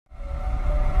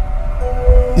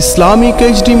Islamic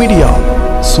HD media,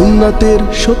 সুন্নাতের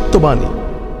সত্যবাণী।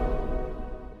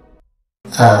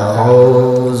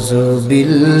 আউযু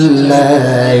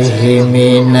বিল্লাহি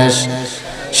মিনাশ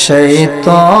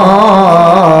শাইতানির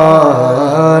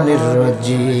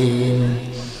রাজীম।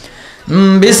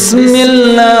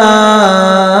 বিসমিল্লাহির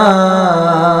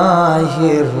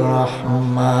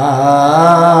রহমানির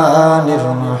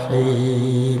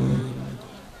রহিম।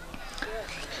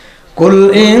 কুল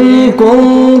ইন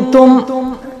কুনতুম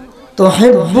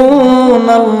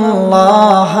তুহিব্বুনাল্লাহা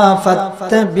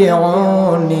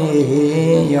ফাত্তাবিউনি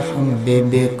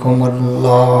ইউহিব্বুকুমুল্লাহ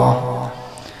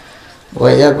ওয়া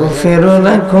ইয়াগফির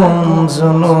লাকুম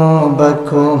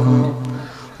যুনুবাকুম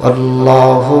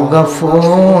ওয়াল্লাহু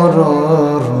গফুরুর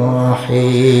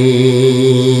রহিম।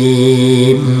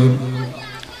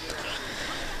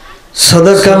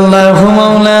 সাদাকাল্লাহু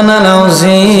মাওলানাল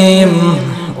আযীম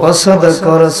ওয়া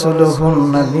সাদাকা রাসূলুহুন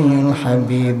নাবিয়্যুল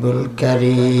হাবিবুল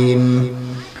কারীম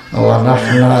ওয়া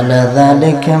নাহনু আলা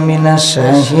যালিকা মিনাশ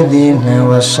শাহিদিন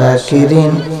ওয়া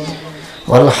শাকিরিন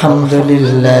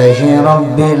ওয়ালহামদুলিল্লাহি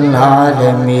রাব্বিল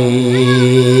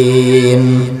আলামিন।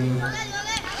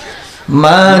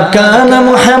 মা কানা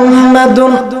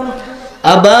মুহাম্মাদুন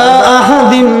আবা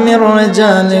আহাদিম মির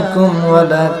রিজালিকুম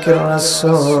ওয়ালাকিন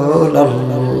রাসূলুল্লাহ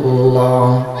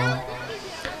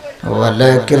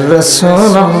ولكن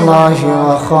رسول الله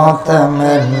وخاتم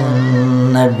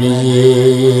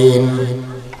النبيين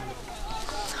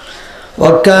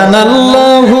وكان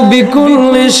الله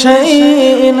بكل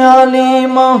شيء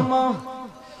عليما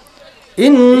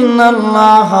إن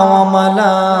الله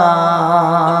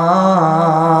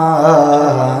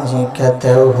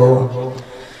وملائكته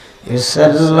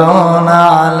يصلون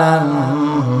على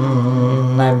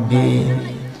النبي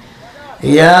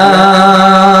يا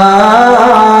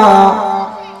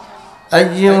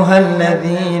أيها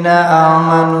الذين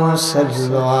آمنوا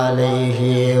صلوا عليه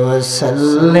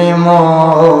وسلموا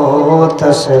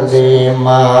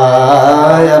تسليما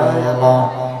يا الله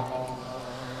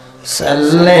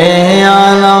صل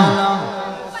على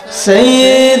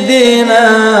سيدنا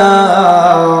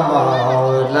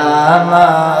مولانا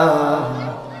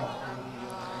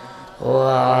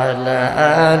وعلى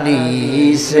آل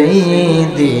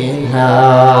سيدنا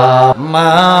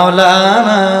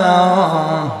مولانا।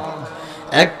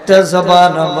 একটা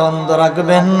জবান বন্ধ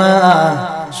রাখবেন না,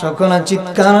 সকলে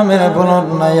চিৎকার মেরে বলুন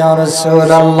না ইয়া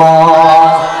রাসূলুল্লাহ।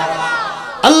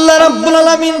 আল্লাহ রাব্বুল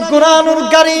আলামিন কুরআনুল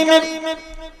কারীমে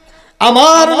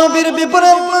আমার নবীর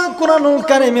বিপরীতে কুরআনুল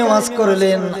কারীমে ওয়াজ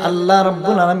করলেন। আল্লাহ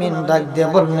রাব্বুল আলামিন ডাক দিয়ে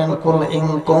বললেন, কুল ইন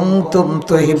কুনতুম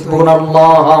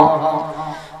তুহিব্বুনাল্লাহ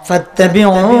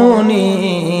ফাত্তাবিউনি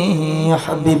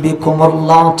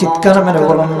ইউহিব্বুকুমুল্লাহ। চিৎকার মেরে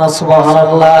বলুন না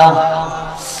সুবহানাল্লাহ।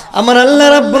 আমার আল্লাহ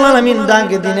রাব্বুল আলামিন ডাক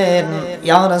দিলেন,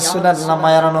 ইয়া রাসূলুল্লাহ,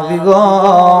 মায়ার নবী গো,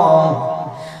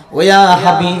 ও ইয়া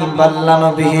হাবিবাল্লাহ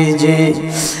নবীজি,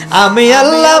 আমি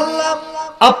আল্লাহ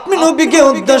আপনি নবীকে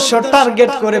উদ্দেশ্য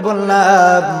টার্গেট করে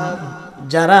বললাম,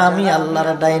 যারা আমি আল্লাহর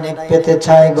ডাইরেক্ট পেতে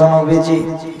চাই গো নবীজি।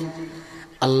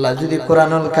 আল্লাহ যদি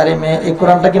কোরআনুল কারীমে, এই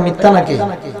কোরআনটা কি মিথ্যা নাকি?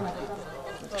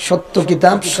 সত্য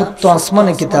কিতাব, সত্য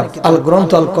আসমানি কিতাব, আল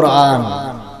গ্রন্থ আল কোরআন।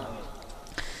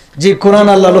 যে কোরআন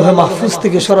আল্লাহ লোহে মাহফুজ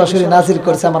থেকে সরাসরি নাজিল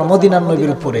করেছে আমার মদিনার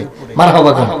নবীর উপরে,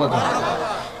 মারহাবা গান।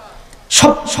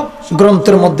 সব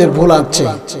গ্রন্থের মধ্যে ভুল আছে,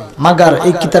 মাগার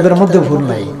এই কিতাবের মধ্যে ভুল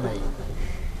নাই।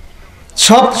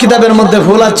 সব কিতাবের মধ্যে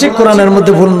ভুল আছে, কোরআনের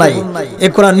মধ্যে ভুল নাই। এই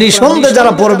কোরআন নিঃসন্দেহে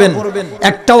যারা পড়বেন,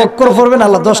 একটা অক্ষর পড়বেন,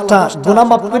 আল্লাহ 10টা গুনাহ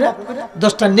মাফ করে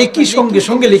 10টা নেকি সঙ্গে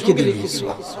সঙ্গে লিখে দিবেন।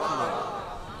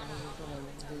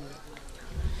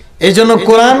 এই জন্য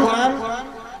কোরআন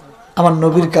আমার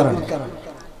নবীর কারণে।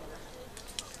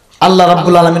 আল্লাহ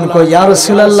রাব্বুল আলামিন কয়, ইয়া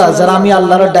রাসূলুল্লাহ, যারা আমি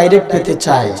আল্লাহর ডাইরেক্ট পেতে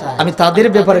চাই, আমি তাদের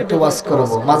ব্যাপারে একটু ওয়াজ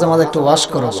করব, মাঝে মাঝে একটু ওয়াজ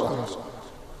করব।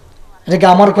 এটা কি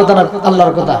আমার কথা না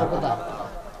আল্লাহর কথা?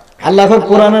 আল্লাহ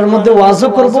কোরআনের মধ্যে ওয়াজও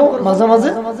করব, মাঝে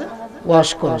মাঝে ওয়াজ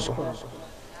করব।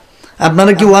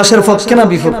 আপনারা কি ওয়াজের পক্ষে না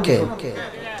বিপক্ষে?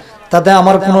 তাতে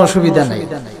আমার কোনো অসুবিধা নাই।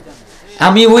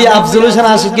 আমি ওই আফজল হোসেন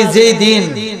আশিকি যেই দিন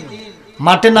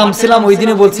মাঠে নামছিলাম, ওই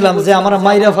দিনে বলছিলাম যে আমার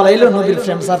মাইরা ফেলাইলো নবীর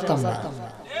প্রেম ছাড়তাম না।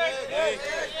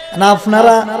 না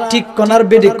আপনারা ঠিক কোনার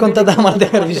বেডিক কোন, তাতে আমার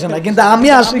দেখার বিষয় না, কিন্তু আমি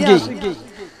আশিকি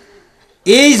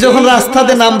এই যখন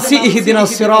রাস্তাতে নামছি, ইহদিনাস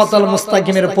সিরাতাল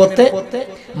মুস্তাকিমের পথে,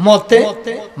 মতে,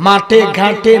 মাঠে,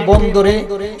 ঘাটে, বন্দরে,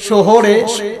 শহরে,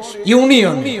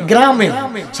 ইউনিয়ন, গ্রামে,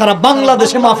 সারা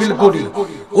বাংলাদেশে মাহফিল করি।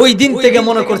 ওই দিন থেকে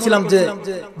মনে করছিলাম যে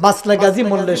বাসলা গাজী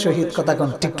মরলে শহীদ, কথা কোন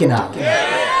ঠিক কিনা?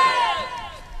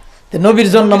 নবীর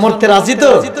জন্য মরতে রাজি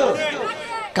তো,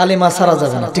 কালিমা ছাড়া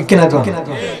যাবে না, ঠিক কিনা?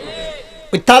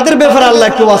 ওই তাদের ব্যাপারে আল্লাহ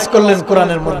একটু ওয়াজ করলেন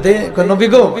কোরআনের মধ্যে, নবী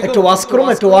গো একটু ওয়াজ করুন,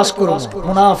 একটু ওয়াজ করুন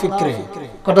মুনাফিকরে,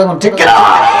 কথা কোন ঠিক কিনা?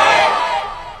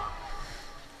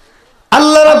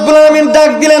 আল্লাহ রাব্বুল আলামিন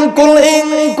ডাক দিলেন, কুল ইন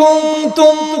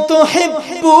কুনতুম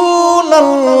তুহিব্বুনাল্লাহ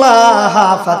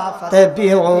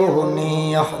ফাত্তাবিউনি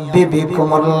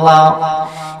ইউহিব্বুকুমুল্লাহ।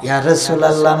 ইয়া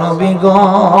রাসূলুল্লাহ, নবী গো,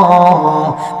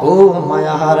 ও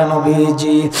মায়ার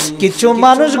নবীজি, কিছু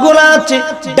মানুষগুলো আছে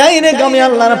ডাইরেক্ট আমি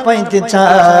আল্লাহর পাইতে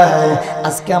চায়।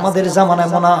 আজকে আমাদের জামানায়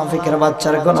মুনাফিকের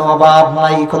বাচ্চার কোনো অভাব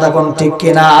নাই, কথা কোন ঠিক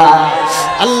কিনা?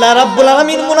 আল্লাহ রাব্বুল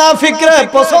আলামিন মুনাফিকরা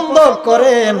পছন্দ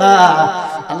করে না।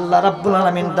 আল্লাহ রাব্বুল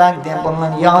আলামিন ডাক দিয়ে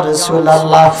বললেন, ইয়া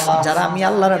রাসূলুল্লাহ, যারা আমি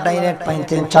আল্লাহর ডাইরেক্ট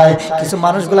পাইতে চায়, কিছু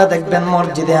মানুষগুলা দেখবেন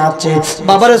মসজিদে আছে,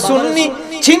 বাবারে সুন্নি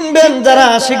চিনবেন যারা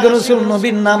আশিক রাসূল,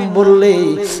 নবীর নাম বললে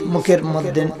মুখের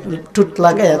মধ্যে টুট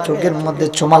লাগায়, চোখের মধ্যে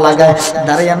চুমা লাগায়,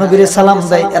 দাঁড়িয়ে নবীরে সালাম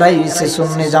দেয়, এরাই হইছে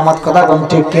সুন্নি জামাত, কথা কোন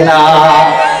ঠিক কিনা?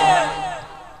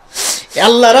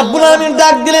 আল্লাহ রাব্বুল আলামিন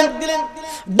ডাক দিলেন,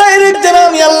 ডাইরেক্ট যারা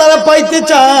আমি আল্লাহর পাইতে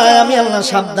চাই, আমি আল্লাহ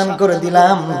সাবধান করে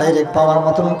দিলাম, ডাইরেক্ট পাওয়ার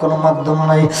মতন কোনো মাধ্যম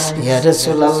নাই। ইয়া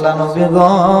রাসূলুল্লাহ, নবী গো,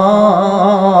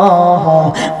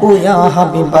 ও ইয়া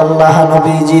হাবিবাল্লাহ,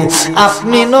 নবীজি,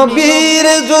 আপনি নবীর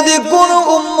যদি কোন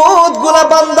উম্মত গুলা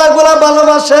বান্দা গুলা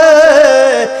ভালোবাসে,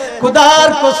 খোদার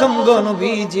কসম গো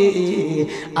নবীজি,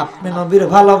 আপনি নবীর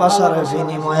ভালোবাসার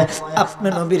বিনিময়ে, আপনি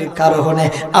নবীর কারণে,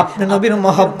 আপনি নবীর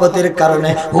মহব্বতের কারণে,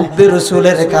 হুব্বে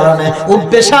রাসূলের কারণে,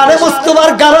 হুব্বে শানে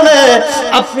মুস্তাফার কারণে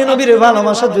আপনি নবীর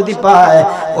ভালোবাসা যদি পায়,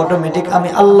 অটোমেটিক আমি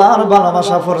আল্লাহর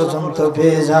ভালোবাসা পর্যন্ত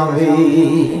পেয়ে যাবে।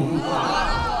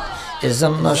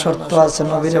 এজন্য শর্ত আছে,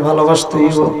 নবীর ভালোবাসতে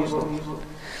হইব।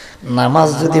 নামাজ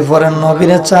যদি পড়েন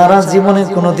নবীর ছাড়া জীবনে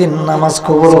কোনোদিন নামাজ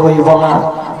কবুল হইব না।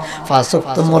 পাঁচ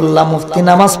ওয়াক্ত মোল্লা মুফতি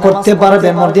নামাজ পড়তে পারবে,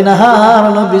 মদিনার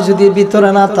নবী যদি ভিতরে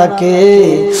না থাকে,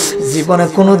 জীবনে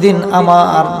কোনোদিন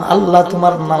আমার আল্লাহ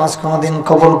তোমার নামাজ কোনোদিন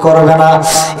কবুল করবে না।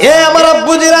 এ আমার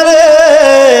আব্বুজিরা রে,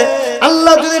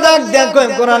 আল্লাহ যদি ডাক দেন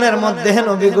কোরআনের মধ্যে,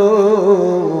 নবী গো,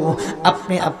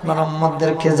 আপনি আপনার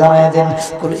উম্মতদেরকে জানায় দেন,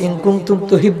 কুল ইন কুনতুম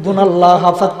তুহিব্বুনাল্লাহ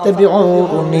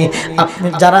ফাত্তাবিউনি, আপনি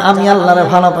যারা আমি আল্লাহরে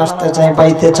ভালোবাসতে চাই,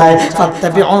 পাইতে চাই,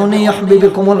 ফাত্তাবিউনি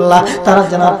ইউহিব্বুকুমুল্লাহ, তারা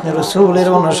যেন আপনি রাসূলের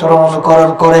অনুসরণ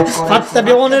করে।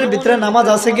 ফাত্তাবিউনের ভিতরে নামাজ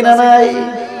আছে কিনা নাই?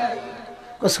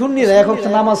 সুন্নিরা এক ওয়াক্ত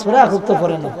নামাজ পড়ে, এক ওয়াক্ত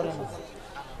পড়ে না।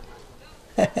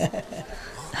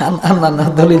 না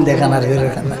দলিল দেখান আর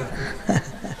এখানে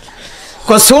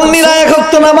সুন্নিরা এক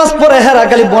ওয়াক্ত নামাজ পড়ে, হেরা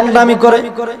খালি বন্ডামি করে।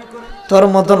 তোর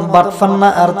মতন বাটফান না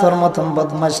আর তোর মতন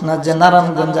বদমাশ না, যে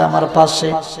নারায়ণগঞ্জে আমার পাশে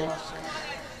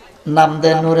নাম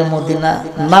দেয় নূরে মদিনা,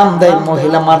 নাম দেয়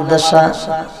মহিলা মাদ্রাসা,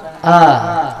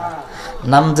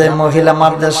 নাম দেয় মহিলা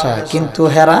মাদ্রাসা, কিন্তু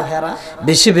হেরা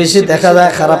বেশি বেশি দেখা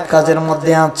যায় খারাপ কাজের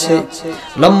মধ্যে আছে।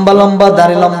 লম্বা লম্বা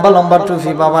দাড়ি, লম্বা লম্বা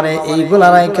টুপি, বাবারে এইগুলা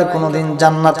রাইখা কোনোদিন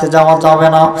জান্নাতে যাওয়া যাবে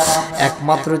না।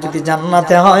 একমাত্র যদি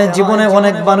জান্নাতে হয়, জীবনে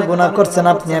অনেকবার গুনাহ করছেন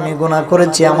আপনি, আমি গুনাহ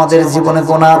করেছি, আমাদের জীবনে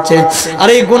গুনাহ আছে। আর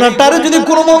এই গুনাহটারে যদি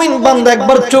কোনো মুমিন বান্দা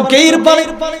একবার চোখের পানি,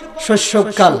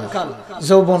 শৈশবকাল,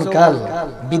 যৌবনকাল,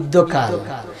 বৃদ্ধকাল,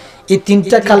 এই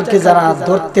তিনটা কালকে যারা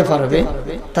ধরতে পারবে,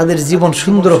 তাদের জীবন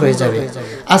সুন্দর হয়ে যাবে।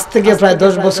 আজ থেকে প্রায়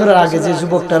 10 বছরের আগে যে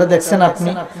যুবকটারে দেখছেন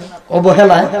আপনি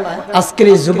অবহেলায়, আজকের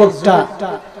এই যুবকটা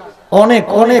অনেক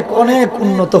অনেক অনেক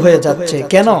উন্নত হয়ে যাচ্ছে।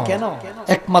 কেন?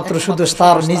 একমাত্র শুধু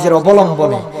তার নিজের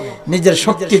অবলম্বনে, নিজের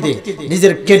শক্তিতে,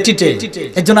 নিজের ক্রেডিটে।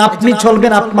 এজন্য আপনি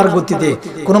চলবেন আপনার গতিতে,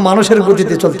 কোনো মানুষের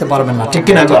গতিতে চলতে পারবেন না, ঠিক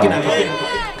কিনা?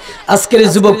 আজকের এই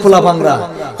যুবক পোলাপাংরা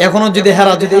এখনো যদি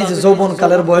হেরা যদি এই যে যৌবন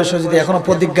কালের বয়সে যদি এখনো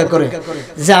প্রতিজ্ঞা করে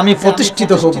যে আমি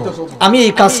প্রতিষ্ঠিত হব, আমি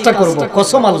এই কাজটা করব,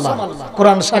 কসম আল্লাহ,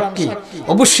 কোরআন সাক্ষী,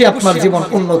 অবশ্যই আপনার জীবন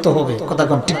উন্নত হবে, কথা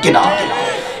কোন ঠিক কিনা?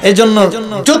 এই জন্য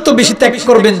যত বেশি ত্যাগ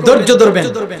করবেন, ধৈর্য ধরবেন।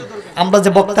 আমরা যে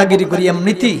বক্তাগিরি করি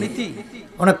এমনিতেই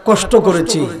অনেক কষ্ট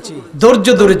করেছি, ধৈর্য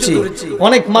ধরেছি,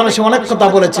 অনেক মানুষ অনেক কথা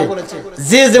বলেছে।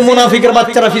 যে যে মুনাফিকের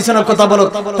বাচ্চারা পিছনে কথা বলো,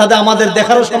 তাদের আমাদের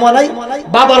দেখারও সময় নাই,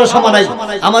 বাবারও সময় নাই।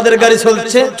 আমাদের গাড়ি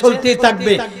চলছে, চলতেই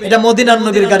থাকবে, এটা মদিনার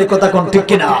নবীর গাড়ি, কথা কোন ঠিক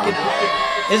কিনা?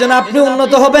 এজন্য আপনি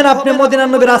উন্নত হবেন, আপনি মদিনার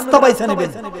নবীর রাস্তা পাইছে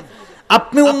নেবেন।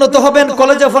 আপনি উন্নত হবেন,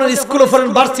 কলেজে পড়েন, স্কুলে পড়েন,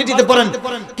 ভার্সিটিতে পড়েন,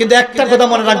 কিন্তু একটা কথা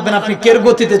মনে রাখবেন, আপনি কের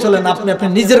গতিতে চলেন, আপনি আপনি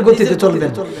নিজের গতিতে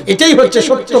চলবেন। এটাই হচ্ছে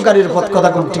সত্যকারীর পথ, কথা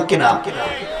কোন ঠিক কিনা?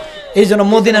 এই জন্য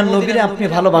মদিনার নবীরে আপনি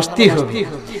ভালোবাসতেই হবে।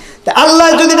 আল্লাহ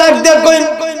যদি ডাক দেয় কইন,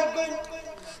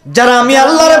 যারা আমি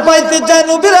আল্লাহরে পাইতে চাই,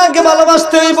 নবীর আগে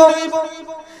ভালোবাসতে হইব।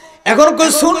 এখন কই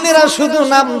সুন্নিরা শুধু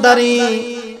নামদারি,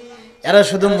 এরা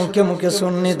শুধু মুখে মুখে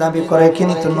সুন্নি দাবি করে,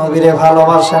 কিন্তু নবীরে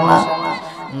ভালোবাসে না।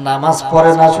 নামাজ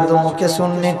পড়ে না, শুধু মুখে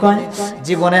সুন্নি কয়,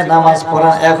 জীবনে নামাজ পড়ে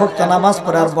এক ওয়াক্ত নামাজ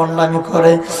পড়ে আর বন্ডামি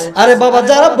করে। আরে বাবা,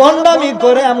 যারা বন্ডামি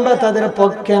করে আমরা তাদের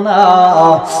পক্ষে না,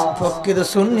 প্রকৃত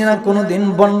সুন্নিরা কোনোদিন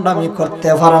বন্ডামি করতে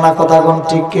পারে না। কথা কোন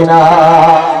ঠিক কিনা?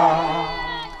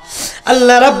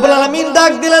 আল্লাহ রাব্বুল আলামিন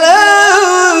ডাক দিলেন,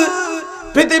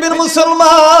 পৃথিবীর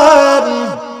মুসলমান,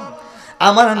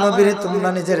 আমার নবীর তোমরা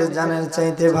নিজের জানের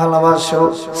চাইতে ভালোবাসো,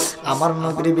 আমার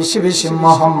নবীর বেশি বেশি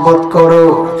মহব্বত করো।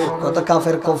 কত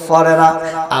কাফের কুফারেরা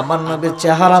আমার নবীর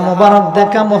চেহারা মোবারক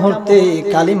দেখা মুহূর্তে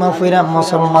কালিমা পড়ে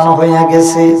মুসলমান হয়ে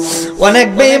গেছে। অনেক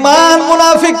বেঈমান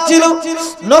মুনাফিক ছিল,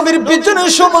 নবীর পিছনে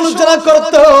সমালোচনা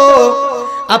করত।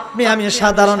 আপনি আমি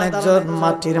সাধারণ একজন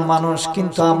মাটির মানুষ,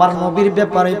 কিন্তু আমার নবীর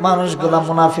ব্যাপারে মানুষগুলা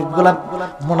মুনাফিকগুলা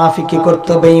মুনাফিকি করত,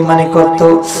 বেঈমানি করত।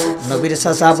 নবীর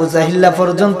চাচা আবু জাহিল্লা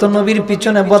পর্যন্ত নবীর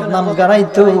পিছনে বদনাম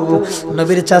গাড়াইতো।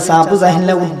 নবীর চাচা আবু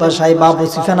জাহিল্লা, উতবা সাইবা, আবু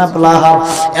সুফিয়ান, আবু লাহাব,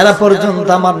 এরা পর্যন্ত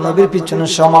আমার নবীর পিছনে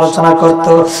সমালোচনা করত।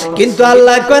 কিন্তু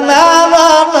আল্লাহ কয় না না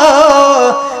না,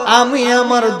 আমি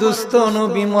আমার দুস্থ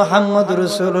নবী মুহাম্মদ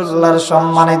রাসূলুল্লাহর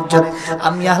সম্মান ইজ্জত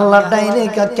আমি আল্লাহর ডাইনে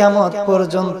কিয়ামত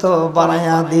পর্যন্ত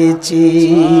বাড়ায়া দিয়েছি।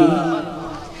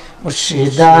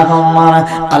 মুর্শিদা আমার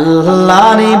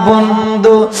আল্লাহর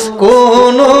বন্ধু,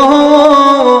 কোনো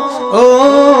ও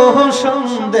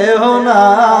সন্দেহ না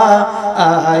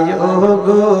আয়ো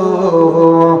গো,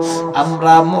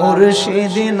 আমরা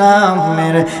মুর্শিদ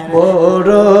নামের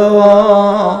বড়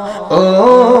ও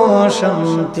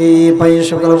শান্তি পাই।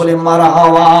 সকল বলি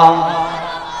মারহাবা।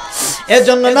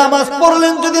 এজন্য নামাজ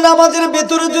পড়লেন, যদি নামাজের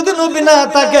ভিতরে যদি নবী না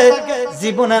থাকে,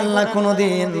 জীবনে আল্লাহ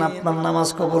কোনোদিন আপনার নামাজ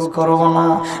কবুল করব না।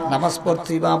 নামাজ পড়তে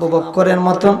হইবে আবু বকরের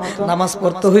মতন, নামাজ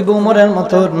পড়তে হইবে উমরের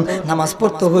মতন, নামাজ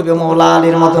পড়তে হইবে মৌলা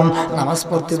আলীর মতন, নামাজ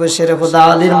পড়তে হইবে শেরে খুদা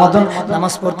আলীর মতন,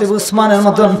 নামাজ পড়তে হইবে উসমানের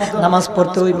মতন, নামাজ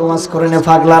পড়তে হইবে মাসকুরিনে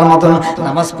পাগলার মতন,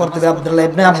 নামাজ পড়তে হবে আব্দুল্লাহ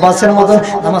ইবনে আব্বাসের মতন,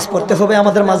 নামাজ পড়তে হবে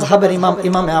আমাদের মাযহাবের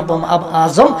ইমাম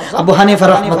আজম আবু হানিফা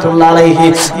রাহমাতুল্লাহ আলাইহি,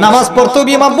 নামাজ পড়তে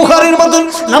হবে ইমাম বুখারীর মতন,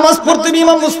 নামাজ পড়তে হবে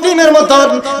ইমাম মুসলিমের মতন,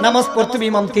 নামাজ পড়তে হবে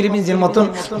ইমাম তিরমিজির মতন,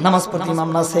 নামাজ পড়তে ইমাম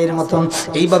নাসাইর মতন।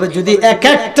 এইভাবে যদি এক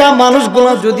একটা মানুষগুলো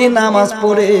যদি নামাজ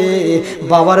পড়ে,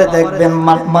 বাবারে দেখবেন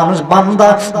মানুষ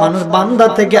বান্দা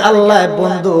থেকে আল্লাহ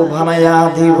বন্ধু বানায়া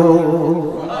দিব।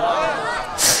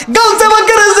 গাউসে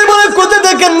পাকের জীবনে কোথা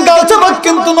দেখেন, গাউসে পাক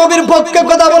কিন্তু নবীর পক্ষে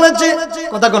কথা বলেছে।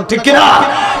 কথা কোন ঠিক কিনা?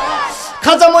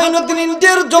 খাজা মঈনুদ্দিন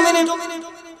ইন্ডিয়ার জমিনে,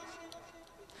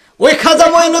 ওই খাজা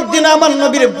মঈনুদ্দিন আমার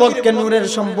নবীর পক্ষে নূরের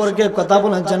সম্পর্কে কথা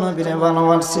বলেছেন, নবীরে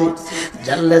ভালোবাসি।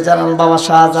 জাল্লে জালাল বাবা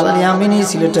শাহজালাল ইয়ামিনী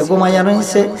সিলেটে ঘুমাইয়া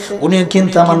রইছে, উনিও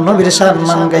কিন্তু আমার নবীর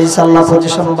সম্মান গাইছে, আল্লাহ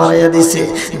পজিশন বাড়াইয়া দিছে।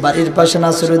 বাড়ির পাশে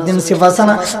নাসিরউদ্দিন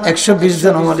সিফাসানা 120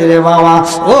 জন ওলিরে বাবা।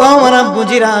 ও আমার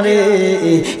বুঝিরা রে,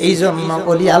 এই জন্য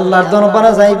ওলি আল্লাহর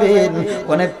দরবারে যাইবেন,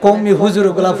 অনেক কওমি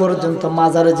হুজুরগুলা পর্যন্ত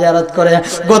মাজারে জিয়ারত করে।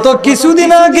 গত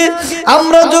কিছুদিন আগে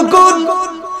আমরা যখন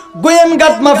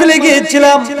গোয়েনঘাট মাহফিলে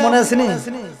গিয়েছিলাম, মনে আছে নি?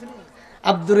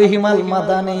 আব্দুর রহিম আল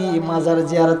মাদানী মাজার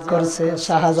জিয়ারত করছে।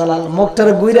 শাহজালাল মুখটার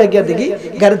গুইরা গিয়া দেখি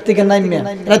গাড়ির থেকে নাইমে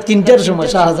রাত 3টার সময়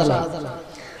শাহজালাল,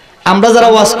 আমরা যারা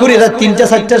ওয়াজ করি রাত 3টা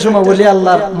 4টার সময় বলি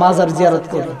আল্লাহর মাজার জিয়ারত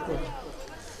করি।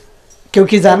 কেউ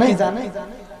কি জানে?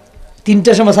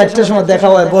 3টার সময় 4টার সময় দেখা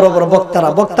হয় বড় বড় বক্তারা।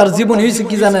 বক্তার জীবন হয়েছে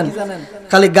কি জানেন?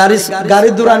 খালি গাড়ি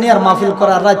দুরানি আর মাহফিল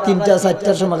করা। রাত 3টা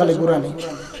 4টার সময় খালি গুরানি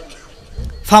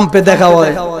ফাম্পে দেখা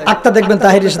হয়। একটা দেখবেন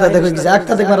তাহেরির সাথে দেখা গেছে,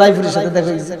 একটা দেখবেন রাইফুরের সাথে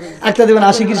দেখা গেছে, একটা দেখবেন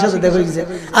আশিকির সাথে দেখা গেছে,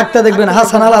 একটা দেখবেন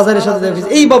হাসান আল আজহারের সাথে দেখা গেছে।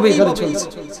 এইভাবেই করে চলছে।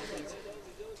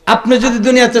 আপনি যদি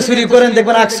দুনিয়াতে চুরি করেন,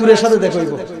 দেখবেন আকসুরের সাথে দেখা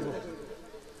হইব।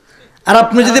 আর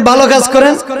আপনি যদি ভালো কাজ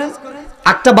করেন,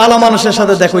 একটা ভালো মানুষের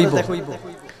সাথে দেখা হইব।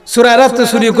 সূরা রাত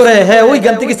চুরি করে, হ্যাঁ ওই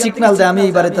গান থেকে সিগন্যাল দেয়, আমি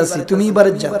এই বাড়িতে আছি, তুমি এই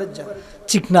বাড়িতে যাও,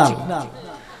 সিগন্যাল।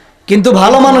 কিন্তু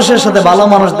ভালো মানুষের সাথে ভালো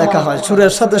মানুষ দেখা হয়,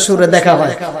 সুরের সাথে সুরে দেখা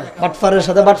হয়, বাটফারের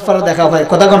সাথে বাটফারে দেখা হয়।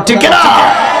 কথা কোন ঠিক না?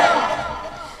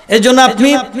 এই জন্য আপনি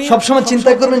সবসময়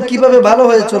চিন্তা করবেন কিভাবে ভালো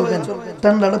হয়ে চলবেন।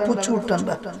 ঠান্ডাটা প্রচুর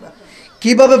ঠান্ডা,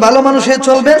 কিভাবে ভালো মানুষ হয়ে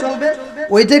চলবেন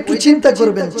ওইটা একটু চিন্তা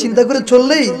করবেন। চিন্তা করে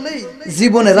চললেই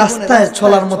জীবনে রাস্তায়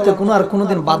চলার মতো কোনো আর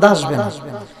কোনোদিন বাধা আসবে না।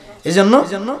 এই জন্য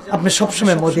আপনি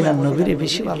সবসময় মদিনার নবীরে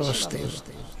বেশি ভালোবাসতে,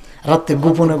 রাতে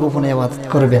গোপনে গোপনে ইবাদত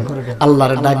করবেন,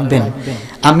 আল্লাহরে ডাকবেন।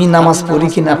 আমি নামাজ পড়ি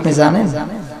কিনা আপনি জানেন?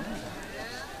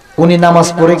 উনি নামাজ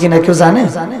পড়ে কিনা কেউ জানে?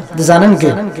 জানেন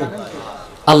কে?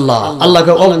 আল্লাহ।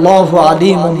 আল্লাহকে আল্লাহু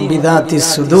আলিমুম বিযাতিস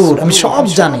সুদূর, আমি সব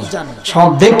জানি, সব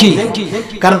দেখি।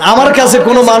 কারণ আমার কাছে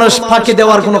কোনো মানুষ ফাঁকি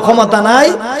দেওয়ার কোনো ক্ষমতা নাই।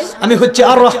 আমি হচ্ছে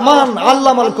আর রহমান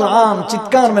আল্লামাল কোরআন।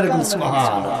 চিৎকার মেরে বলুন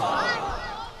সুবহানাল্লাহ।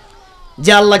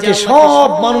 যে আল্লাহকে সব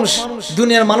মানুষ,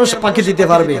 দুনিয়ার মানুষ ফাঁকি দিতে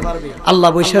পারবে, আল্লাহ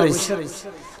বৈশা রয়েছে।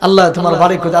 আল্লাহ তোমার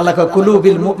বাড়ি কোথায়? আল্লাহ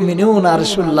কুলুবিল মুমিনুনা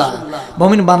রাসূলুল্লাহ,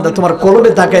 মুমিন বান্দা তোমার কলবে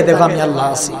তাকায় দেখো আমি আল্লাহ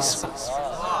আছি।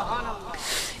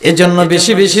 এজন্য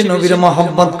বেশি বেশি নবীর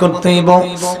মহব্বত করতে হইব।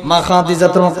 মা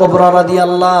খাদিজাতুল কুবরা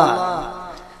রাদিয়াল্লাহ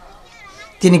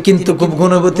তিনি কিন্তু খুব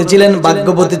গুণবতী ছিলেন,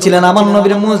 ভাগ্যবতী ছিলেন। আমার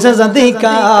নবীর মুজিজা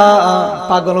দেখা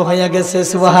পাগল হয়ে গেছে।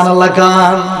 সুবহানাল্লাহ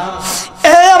কান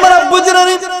এ আমার আব্বু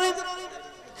জানি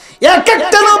এক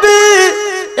একটা নবী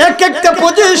এক একটা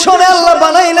পজিশনে আল্লাহ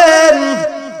বানাইলেন,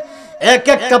 এক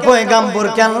একটা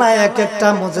পয়গাম্বরকে আল্লাহ এক একটা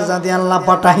মুজিজা দিয়ে আল্লাহ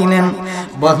পাঠাইলেন।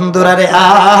 বন্ধুরা রে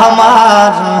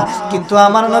আমার, কিন্তু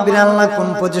আমার নবীর আল্লাহ কোন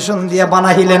পজিশন দিয়ে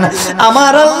বানাইলেন?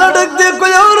 আমার আল্লাহ ডাক দিয়ে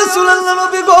কই, ও রাসূলুল্লাহ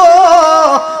নবী গো,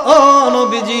 ও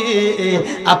নবীজি,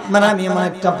 আপনার আমি এমন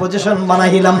একটা পজিশন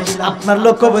বানাইলাম, আপনার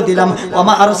লক্ষ্য দিলাম,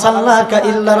 ওমা আরসালনাকা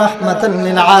ইল্লা রাহমাতাল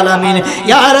লিল আলামিন।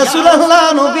 ইয়া রাসূলুল্লাহ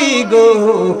নবী গো,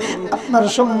 আপনার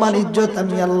সম্মান ইজ্জত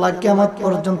আমি আল্লাহ কিয়ামত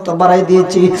পর্যন্ত বাড়াই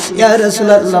দিয়েছি। ইয়া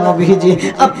রাসূলুল্লাহ নবীজি,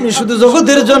 আপনি শুধু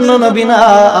জগতের জন্য নবী না,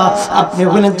 আপনি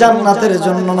হলেন জান্নাতের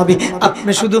জন্য নবী।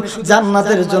 আপনি শুধু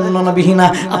জান্নাতের জন্য নবী না,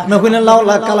 আপনি হলেন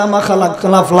লাউলা কালামা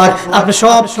খালাকতুল আফলাক, আপনি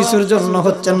সব কিছুর জন্য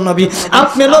হচ্ছেন নবী।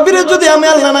 আপনি নবীর যদি আমি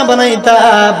আল্লাহ না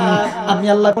বানাইতাম, আমি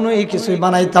আল্লাহ কোনো এই কিছুই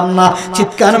বানাইতাম না।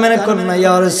 চিৎকার মেরে করুন না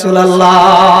ইয়া রাসূলুল্লাহ।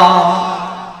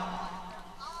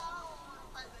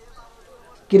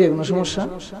 কি রে, কোনো সমস্যা?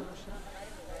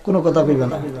 কোনো কথা কইবে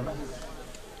না?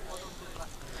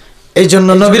 এই জন্য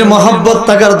নবীর মহব্বত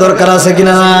থাকার দরকার আছে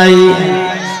কিনা নাই?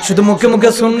 শুধু মুখে মুখে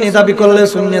সুন্নি দাবি করলে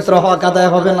সুন্নিয়তের হক আদায়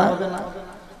হবে না।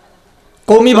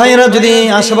 কওমি ভাইয়েরা যদি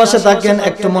আশেপাশে থাকেন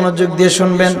একটু মনোযোগ দিয়ে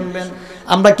শুনবেন।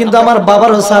 আমরা কিন্তু আমার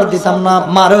বাবারও সার দিতাম না,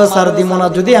 মারও সার দিব না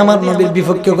যদি আমার নবীর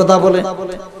বিপক্ষে কথা বলে।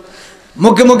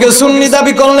 মুখে মুখে সুন্নি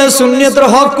দাবি করলে সুন্নিয়তের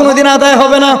হক কোনোদিন আদায়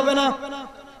হবে না।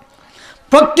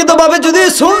 প্রকৃতভাবে যদি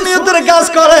সুন্নিয়তের কাজ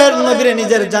করেন, নবীর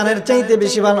নিজের জানের চাইতে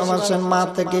বেশি ভালোবাসেন, মা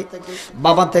থেকে,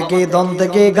 বাবা থেকে, ধন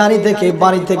থেকে, গাড়ি থেকে,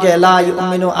 বাড়ি থেকে, লা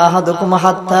ইউমিনু আহাদুকুম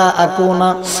হাত্তা আকুনা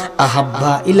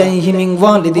আহাব্বা ইলাইহি মিন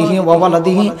ওয়ালিদিহি ওয়া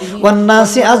ওয়ালাদিহি ওয়ান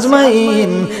নাসি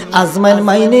আজমাইন। আজমাইন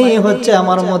মাইনে হচ্ছে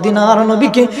আমার মদিনার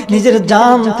নবীকে নিজের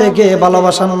জান থেকে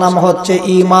ভালোবাসার নাম হচ্ছে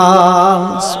ঈমান।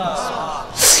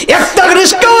 একটা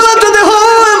রিস্কাওয়ালা যদি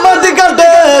হয় মাটি কাটে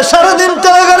সারাদিন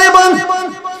চলে গেলে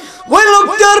ওই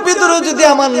লোকটার ভিতরে যদি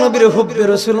আমার নবীর হুব্বে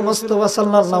রাসূল মুস্তাফা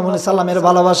সাল্লাল্লাহু আলাইহি সাল্লামের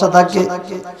ভালোবাসা থাকে,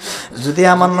 যদি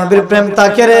আমার নবীর প্রেম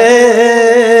থাকে রে,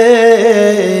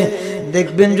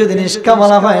 দেখবেন যদি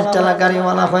নিষ্কামালা হয়,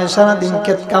 চালাকারিওয়ালা হয়, সারাদিন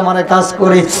ক্ষেত কামারে কাজ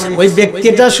করে, ওই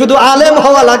ব্যক্তিটা শুধু আলেম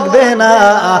হওয়া লাগবে না,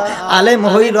 আলেম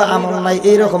হইল আমল নাই,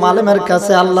 এইরকম আলেমের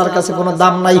কাছে আল্লাহর কাছে কোনো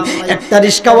দাম নাই। একটা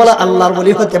রিস্কাওয়ালা আল্লাহর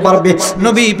ওলি হতে পারবে,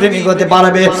 নবী প্রেমিক হতে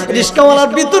পারবে।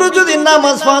 রিস্কাওয়ালার ভিতরে যদি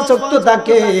নামাজ পাঁচ ওয়াক্ত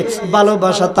থাকে,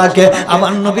 ভালোবাসা থাকে,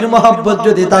 আমার নবীর মহব্বত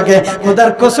যদি থাকে,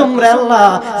 খোদার কসম রে আল্লাহ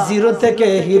জিরো থেকে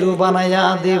হিরো বানায়া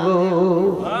দেব।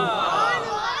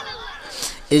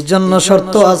 এই জন্য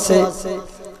শর্ত আছে,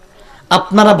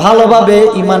 আপনারা ভালোভাবে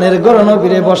ইমানের গড়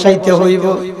নবীরে বসাইতে হইব।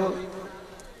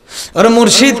 আর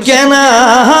মুর্শিদ কেনা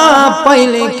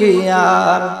পাইলে কি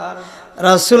আর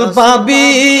রাসূল পাবি,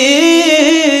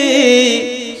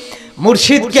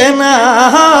 মুর্শিদ কেনা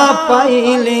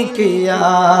পাইলে কি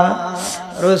আর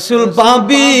রাসূল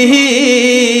পাবি।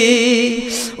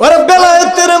 ওরে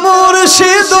বেলায়েতের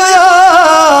মুর্শিদ দয়া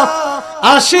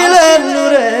আসিলেন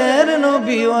নূরের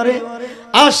নবী, ওরে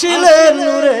আসিলেন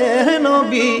নূরের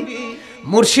নবী,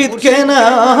 মুর্শিদ কেনা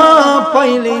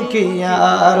পাইলে কি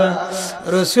আর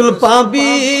রাসূল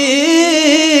পাবি,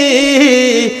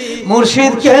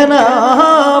 মুর্শিদ কেনা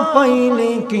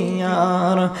পাইলে কি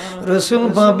আর রাসূল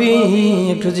পাবি।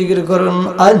 একটু জিকির করুন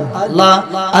আল্লাহ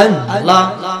আল্লাহ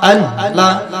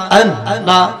আল্লাহ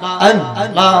আল্লাহ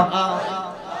আল্লাহ।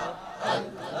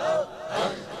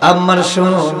 আমার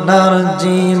সোনার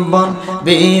জীবন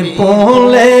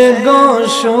বিপুলে গো,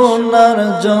 সোনার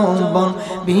যৌবন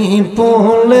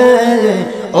বিপুলে,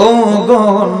 ও গো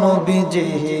নবীজি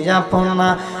আপনা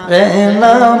রে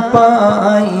না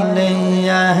পাইলে,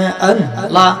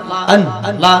 আল্লাহ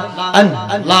আল্লাহ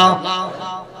আল্লাহ।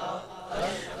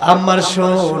 আমার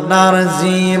সোনার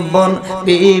জীবন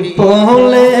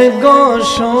বিপুলে গো,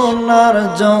 সোনার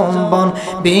যৌবন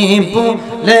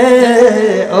বিপুলে,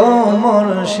 ও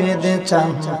মুর্শিদ চান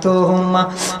তোমা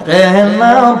রে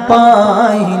না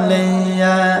পাইলে,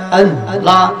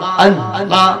 আল্লাহ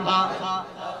আল্লাহ।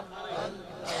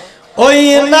 ওই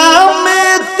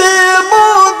নামেতে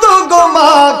মধু গো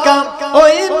মাকা,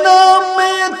 ওই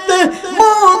নামেতে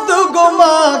মধু গো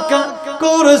মাকা,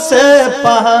 করছে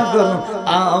পাগল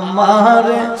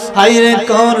আমারে, হাইরে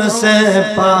করছে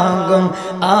পাগল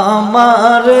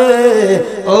আমারে,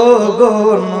 ও গো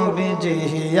নবীজি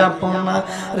আপনা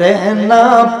রে না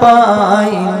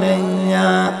পাইলে,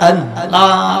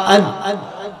 আল্লাহ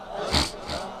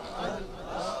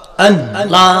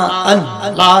আল্লাহ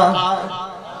আল্লাহ।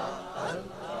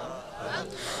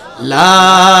 লা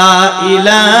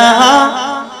ইলাহা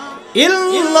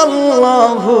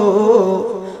ইল্লাল্লাহু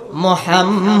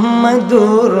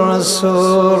মুহাম্মাদুর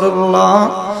রাসূলুল্লাহ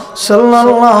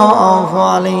সাল্লাল্লাহু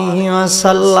আলাইহি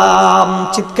ওয়াসাল্লাম।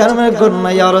 চিৎকার মেরে করুন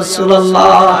না ইয়া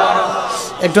রাসূলুল্লাহ,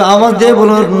 একটু আওয়াজ দিয়ে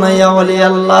বলুন না ইয়া ওয়ালি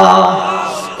আল্লাহ।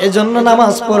 এজন্য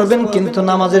নামাজ পড়বেন, কিন্তু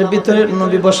নামাজের ভিতরে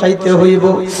নবী বসাইতে হইব।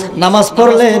 নামাজ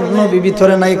পড়লে নবী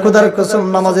ভিতরে নাই, খোদার কসম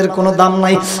নামাজের কোনো দাম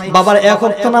নাই। বাবার এক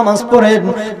ওয়াক্ত নামাজ পড়েন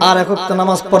আর এক ওয়াক্ত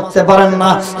নামাজ পড়তে পারেন না।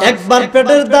 একবার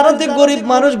পেটের দাঁড়াতে গরিব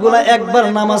মানুষগুলা একবার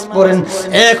নামাজ পড়েন,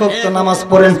 এক ওয়াক্ত নামাজ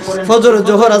পড়েন, ফজর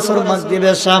জোহর আসর মাগরিব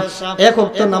এশা এক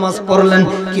ওয়াক্ত নামাজ পড়লেন,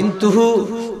 কিন্তু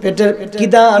পেটের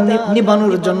কিদা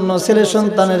নিবানোর জন্য, ছেলে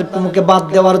সন্তানের মুখে বাদ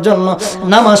দেওয়ার জন্য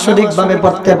নামাজ সঠিকভাবে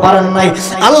পড়তে পারেন নাই।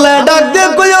 আল্লাহ ডাক দিয়ে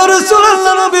কই ও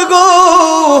রাসূলুল্লাহ নবী গো,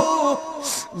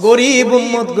 গরিব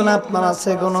উম্মত গুলো আপনার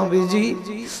আছে গো নবীজি,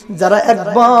 যারা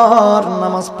একবার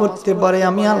নামাজ পড়তে পারে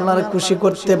আমি আল্লাহর খুশি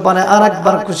করতে পারে, আর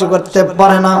একবার খুশি করতে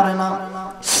পারে না।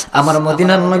 আমার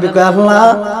মদিনার নবী কয় আল্লাহ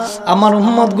আমার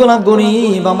উম্মত গুলা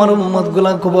গরীব, আমার উম্মত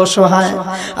গুলা খুব অসহায়,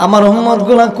 আমার উম্মত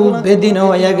গুলা খুব বেদিন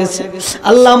হইয়া গেছে।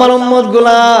 আল্লাহ আমার উম্মত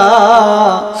গুলা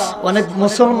অনেক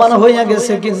মুসলমান হইয়া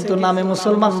গেছে, কিন্তু নামে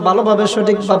মুসলমান, ভালোভাবে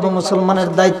সঠিকভাবে মুসলমানের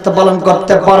দায়িত্ব পালন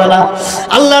করতে পারে না।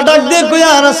 আল্লাহ ডাক দিয়ে কয়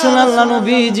ইয়া রাসূলুল্লাহ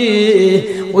নবীজি,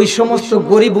 ওই সমস্ত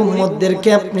গরিব উম্মতদেরকে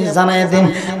আপনি জানাইয়া দিন,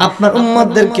 আপনার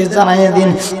উম্মতদেরকে জানাইয়া দিন,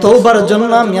 তওবার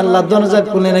জন্য আমি আল্লাহ দরজা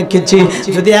খুলে রেখেছি।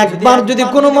 যদি একবার যদি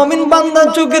কোন মুমিন বান্দা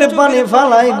চোখের পানি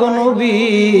ফালায় গো নবী,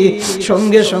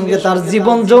 সঙ্গে সঙ্গে তার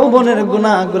জীবন যৌবনের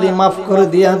গুনাহগুলি মাফ করে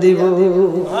দিয়া দিব।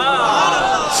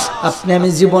 আপনি আমি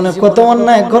জীবনে কত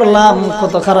অন্যায় করলাম,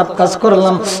 কত খারাপ কাজ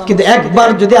করলাম, কিন্তু একবার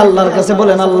যদি আল্লাহর কাছে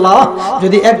বলেন আল্লাহ,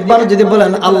 যদি একবার যদি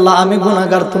বলেন আল্লাহ আমি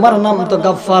গুনাহগার, তোমার নাম তো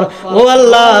গাফফার, ও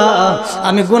আল্লাহ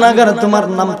আমি গুনাহগার, তোমার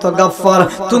নাম তো গাফফার,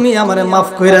 তুমি আমারে মাফ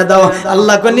কইরা দাও।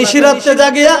 আল্লাহ কয় নিশিরাতে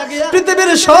জাগিয়া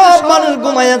পৃথিবীর সব মানুষ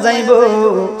ঘুমাইয়া যাইব,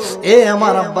 এ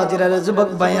আমার আব্বাজিরা রে, যুবক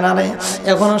ভাইরা রে,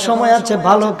 এখনো সময় আছে,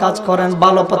 ভালো কাজ করেন,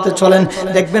 ভালো পথে চলেন,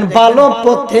 দেখবেন ভালো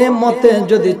পথে মতে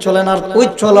যদি চলেন, আর ওই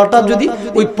চলাটা যদি,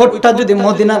 ওই পথটা যদি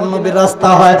মদিনার নবীর রাস্তা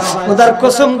হয়, খোদার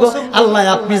কসম গো আল্লাহ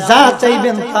আপনি যা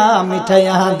চাইবেন তা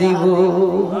মিঠাইয়া দিব।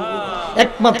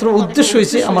 একমাত্র উদ্দেশ্য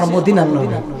হইছে আমার মদিনার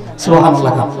নবী,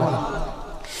 সুবহানাল্লাহ।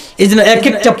 এই জন্য এক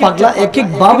একটা পাগলা এক এক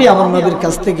ভাবে আমার নবীর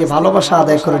কাছ থেকে ভালোবাসা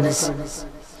আদায় করে নিয়েছে,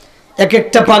 এক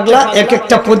একটা পাগলা এক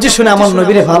একটা পজিশনে আমার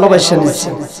নবীরে ভালোবাসা নিয়েছে।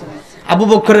 আবু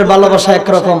বকরের ভালোবাসা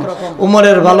একরকম,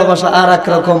 উমরের ভালোবাসা আর এক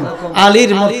রকম,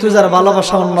 আলীর মুর্তজার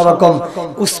ভালোবাসা অন্যরকম,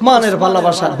 উসমানের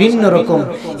ভালোবাসা ভিন্ন রকম।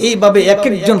 এইভাবে এক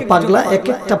একজন পাগলা এক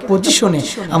একটা পজিশনে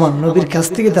আমার নবীর কাছ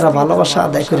থেকে তারা ভালোবাসা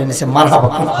আদায় করে নিয়েছে। মারহাবা।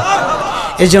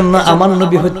 এজন্য আমার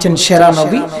নবী হচ্ছেন সেরা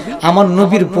নবী। আমার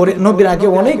নবীর পরে, নবীর আগে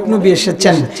অনেক নবী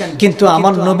এসেছেন, কিন্তু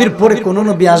আমার নবীর পরে কোন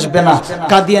নবী আসবে না।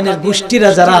 কাদিয়ানের গোষ্ঠীরা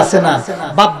যারা আছে না,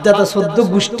 বাপদাদা 14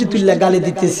 গোষ্ঠী তুল্লা গালি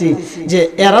দিতেছি, যে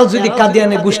এরাও যদি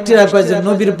কাদিয়ানের গোষ্ঠীরা কয় যে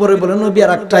নবীর পরে বলে নবী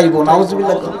আর একটা আইব,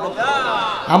 নাউজুবিল্লাহ।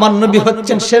 আমার নবী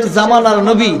হচ্ছেন শেষ জামানার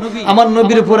নবী, আমার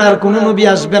নবীর পরে আর কোন নবী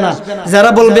আসবে না। যারা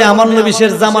বলবে আমার নবী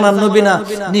শেষ জামানার নবী না,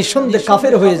 নিঃসন্দেহে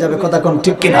কাফের হয়ে যাবে। কথা কোন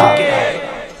ঠিক কিনা?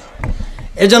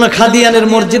 এজন্য খাদিয়ানের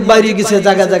মসজিদ বাইরে গেছে,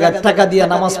 জায়গা জায়গায় টাকা দিয়ে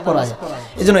নামাজ পড়ায়।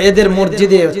 এজন্য এদের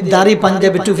মসজিদে দাড়ি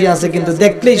পাঞ্জাবি টুপি আছে, কিন্তু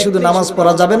দেখলেই শুধু নামাজ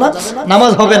পড়া যাবে না,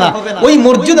 নামাজ হবে না। ওই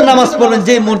মসজিদে নামাজ পড়বেন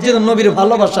যে মসজিদে নবীর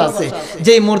ভালোবাসা আছে,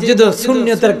 যেই মসজিদে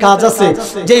সুন্নিয়তের কাজ আছে,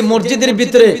 যেই মসজিদের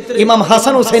ভিতরে ইমাম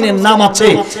হাসান হুসাইনের নাম আছে,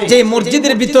 যেই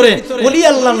মসজিদের ভিতরে ওলি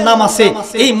আল্লাহর নাম আছে,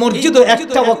 এই মসজিদে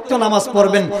একটা ওয়াক্ত নামাজ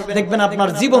পড়বেন, দেখবেন আপনার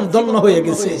জীবন ধন্য হয়ে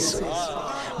গেছে।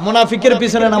 মুনাফিকের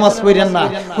পিছনে নামাজ পড়েন না,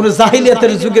 কোন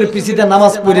জাহিলিয়াতের যুগের পিছনে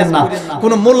নামাজ পড়েন না,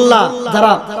 কোন মোল্লা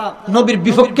যারা নবীর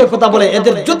বিপক্ষে কথা বলে,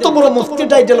 এদের যত বড় মুফতি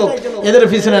টাইটেল হোক, এদের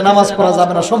পিছনে নামাজ পড়া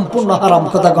যাবে না, সম্পূর্ণ হারাম।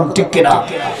 কথা কোন ঠিক কিনা?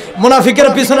 মুনাফিকের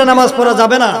পিছনে নামাজ পড়া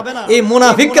যাবে না। এই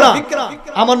মুনাফিকরা,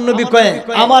 আমার নবী কয়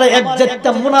আমার একজাতটা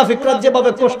মুনাফিকরা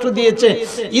যেভাবে কষ্ট দিয়েছে,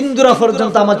 ইন্দ্রা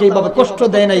পর্যন্ত আমাকে এইভাবে কষ্ট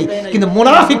দেয় নাই, কিন্তু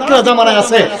মুনাফিকরা জামানায়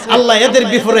আছে, আল্লাহ এদের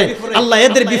বিপরে, আল্লাহ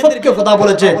এদের বিপক্ষে কথা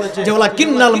বলেছে যে ওলা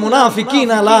কিন্নাল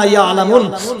মুনাফিকিনা লা ইয়ালামুন।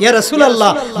 ইয়া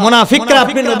রাসূলুল্লাহ, মুনাফিকরা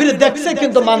আপনি নবীর দেখছে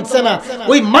কিন্তু মানছে না,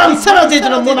 ওই মানছে না যে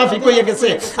জন্য মুনাফিক হয়ে গেছে।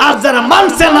 আর যারা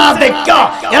মানছে না দেখা,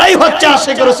 এরাই হচ্ছে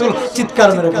আশিক রাসূল। চিৎকার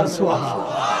মেরে বলেন সুবহানাল্লাহ।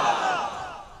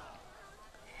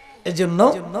 এজন্য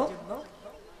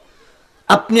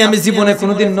আপনি আমি জীবনে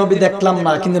কোনোদিন নবী দেখলাম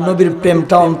না, কিন্তু নবীর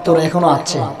প্রেমটা অন্তর এখনো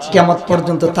আছে, কিয়ামত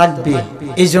পর্যন্ত থাকবে।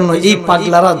 এই জন্য এই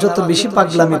পাগলারা যত বেশি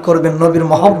পাগলামি করবেন নবীর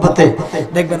মহব্বতে,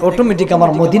 দেখবেন অটোমেটিক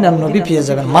আমার মদিনার নবী পেয়ে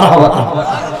যাবেন। মারহাবা।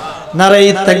 নারে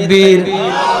তাকবীর,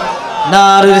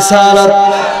 নারে রিসালাত,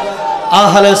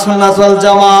 আহলে সুন্নাত ওয়াল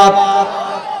জামাত,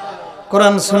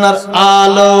 কোরআন সুন্নাহর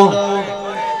আলো,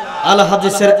 আল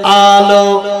হাদিসের আলো,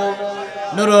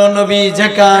 নূর নবী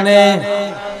যেখানে,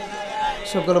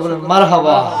 সকলে বলেন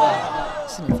মারহাবা।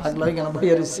 পাগলা কেন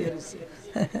বইয়া রইছে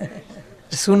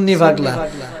সুন্নি পাগলা।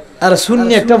 আর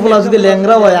সুন্নি একটা বলা যদি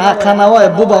ল্যাংরা হয়, খানা হয়,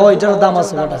 বোবা হয়, এটার দাম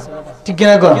আছে ওটা, ঠিক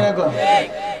কিনা কর।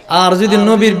 আর যদি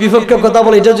নবীর বিপক্ষে কথা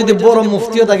বলে, এটা যদি বড়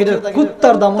মুফতিও থাকে, এটা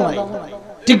কুত্তার দামও নাই,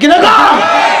 ঠিক কিনা কর।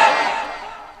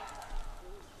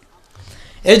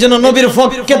 এই জন্য নবীর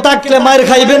পক্ষে থাকলে মায়ের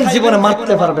খাইবেন, জীবনে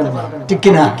মারতে পারবেন না, ঠিক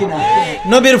কিনা।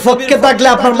 নবীর পক্ষে থাকলে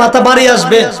আপনার মাথা বাড়ি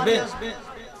আসবে,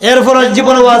 এরপর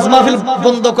জীবনে ওয়াজ মাহফিল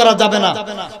বন্ধ করা যাবে না।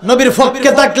 নবীর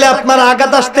পক্ষে থাকলে আপনার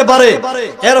আঘাত আসতে পারে,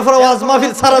 এরপর ওয়াজ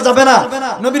মাহফিল ছাড়া যাবে না।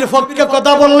 নবীর পক্ষে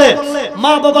কথা বললে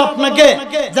মা বাবা আপনাকে,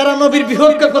 যারা নবীর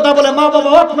বিপক্ষে কথা বলে মা বাবা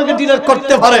আপনাকে ডিলেট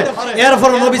করতে পারে, এরপর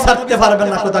নবী ছাড়তে পারবেন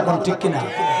না, কথা কোন ঠিক কিনা।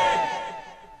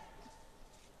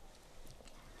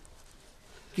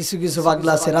 কিছু কিছু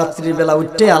পাগলা আছে রাত্রির বেলা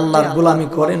উঠে আল্লাহর গোলামি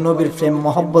করে, নবীর প্রেম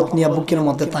মহব্বত নিয়ে বুকের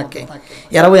মধ্যে থাকে,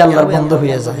 এরাও আল্লাহর বন্ধ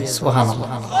হয়ে যায়। সুবহানাল্লাহ।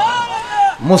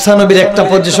 মুসা নবীর একটা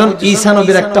পজিশন, ঈসা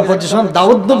নবীর একটা পজিশন,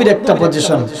 দাউদ নবীর একটা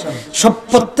পজিশন, সব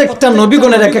প্রত্যেকটা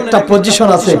নবীগণের এক একটা পজিশন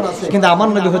আছে। কিন্তু আমার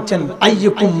নবী হচ্ছেন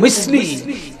আইয়ুকুম মিসলি,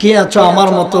 কে আছো আমার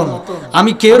মতন,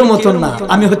 আমি কেউর মতন না,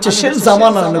 আমি হচ্ছে শেষ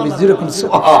জামানার নবী। যেরকম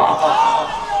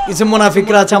কিছু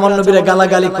মুনাফিকরা আছে আমার নবীরে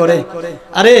গালাগালি করে,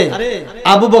 আরে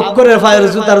আবু বকরের পায়ের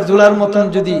জুতার দুলার মতন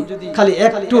যদি খালি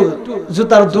একটু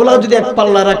জুতার দুলা যদি এক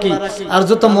পাল্লা রাখি, আর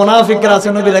যত মুনাফিকরা আছে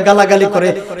নবীরে গালাগালি করে,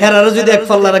 হেরারও যদি এক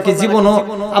পাল্লা রাখি, জীবনও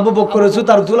আবু বকরের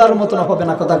জুতার দুলার মতন হবে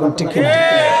না, কথা কোন ঠিক কিনা।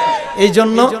 এই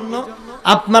জন্য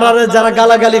আপনারা যারা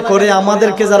গালাগালি করে,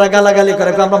 আমাদেরকে যারা গালাগালি করে,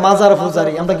 আমরা মাজার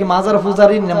পূজারি। আমরা কি মাজার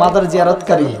পূজারি না মাজার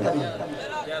জিয়ারতকারী?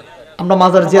 আমরা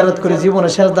মাজার জিয়ারত করে জীবনে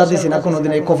সেজদা দিছি না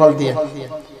কোনোদিন এই কপাল দিয়ে।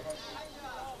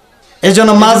 এই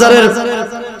জন্য মাজারের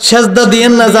সেজদা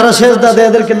দিয়েন না, যারা সেজদা দেয়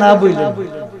এদেরকে না বুঝলেন,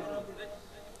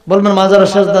 বলবেন মাজারের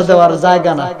সেজদা দেওয়ার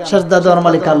জায়গা না, সেজদা দেওয়ার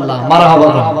মালিক আল্লাহ। মারহাবা।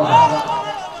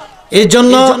 এই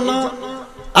জন্য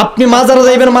আপনি মাজারে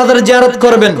যাইবেন, মাজারে জিয়ারত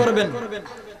করবেন।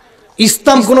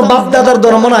 ইসলাম কোন বাপ দাদার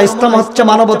ধর্ম না, ইসলাম হচ্ছে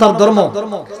মানবতার ধর্ম।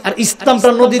 আর ইসলামটা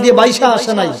নদী দিয়ে বাইসা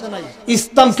আসে নাই,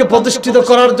 ইসলামকে প্রতিষ্ঠিত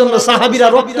করার জন্য সাহাবীরা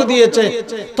রক্ত দিয়েছে,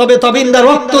 তবে তবিনরা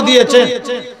রক্ত দিয়েছে।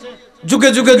 যুগে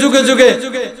যুগে যুগে যুগে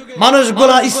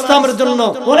মানুষগুলা ইসলামের জন্য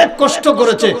অনেক কষ্ট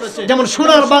করেছে। যেমন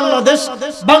সোনার বাংলাদেশ,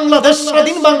 বাংলাদেশ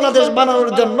স্বাধীন বাংলাদেশ বানানোর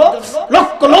জন্য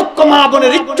লক্ষ লক্ষ মা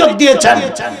বোনের ইজ্জত দিয়েছেন,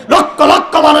 লক্ষ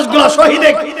লক্ষ মানুষগুলা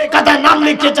শহীদের কাতায় নাম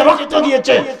লিখিয়েছে, রক্ত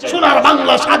দিয়েছে, সোনার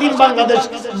বাংলা স্বাধীন বাংলাদেশ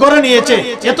গড়ে নিয়েছে।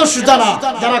 এত সুজানা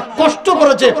যারা কষ্ট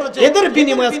করেছে, এদের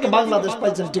বিনিময়ে আজকে বাংলাদেশ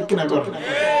পাইছেন, ঠিক কিনা কর।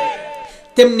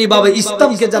 তেমনি ভাবে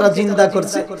ইসলামকে যারা জিন্দা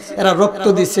করছে, এরা রক্ত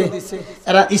দিছে,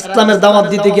 এরা ইসলামের দাওয়াত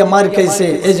দিতে গিয়ে মার খাইছে।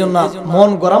 এই জন্য মন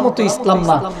গড়া মতো ইসলাম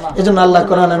না। এই জন্য আল্লাহ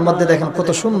কোরআনের মধ্যে দেখেন কত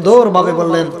সুন্দর ভাবে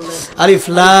বললেন, আলিফ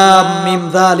লাম মিম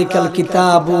যালিকাল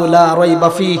কিতাবু লা রাইবা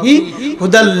ফীহি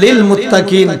হুদাল লিল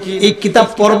মুত্তাকিন। এই কিতাব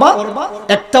পড়বা,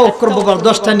 একটা অক্ষর পড়বা,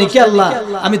 10টা নেকি আল্লাহ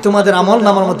আমি তোমাদের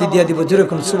আমলনামার মধ্যে দিয়ে দিব।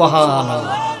 যেরকম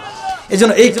সুবহানাল্লাহ। এই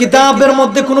জন্য এই কিতাবের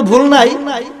মধ্যে কোনো ভুল নাই।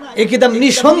 এই কিতাব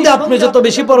নিঃসন্দেহে আপনি যত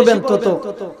বেশি পড়বেন, তত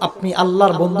আপনি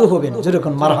আল্লাহর বন্ধু হবেন।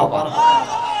 যেরকম মারহাবা।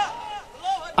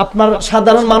 আপনার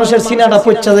সাধারণ মানুষের সিনাটা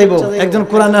পচা যাইব, একজন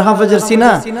কোরআনের হাফেজের সিনা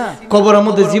কবরের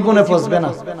মধ্যে জীবনে পচবে না।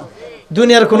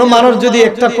 দুনিয়ার কোন মানুষ যদি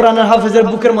একটা কোরআনের হাফেজের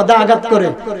বুকের মধ্যে আঘাত করে,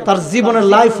 তার জীবনের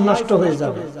লাইফ নষ্ট হয়ে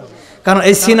যাবে, কারণ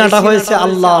এই সিনাটা হয়েছে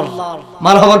আল্লাহর।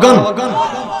 মারহাবা গান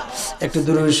একটু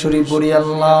দুরূদ শরীফ পড়ি।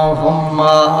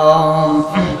 আল্লাহুম্মা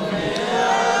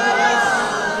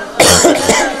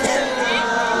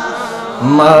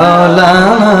মাওলানা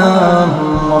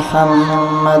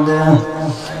মুহাম্মদ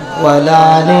ওয়া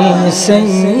আলি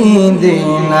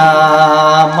সাইয়্যিদিনা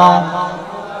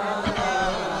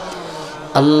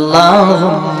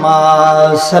আল্লাহুম্মা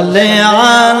সাল্লি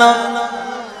আলা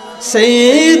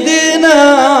সাইয়্যিদিনা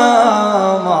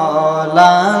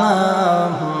মাওলানা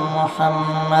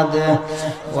মুহাম্মদ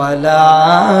ওয়া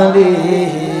আলি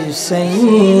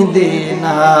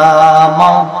সাইয়্যিদিনা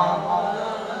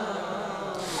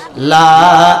লা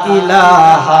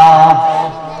ইলাহা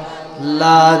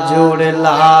লা জোড়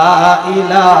লা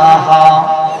ইলাহা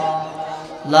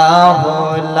লাহু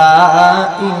লা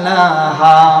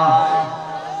ইলাহা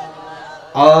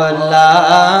লা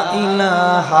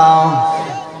ইলাহা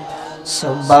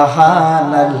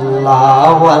সুবহানাল্লাহ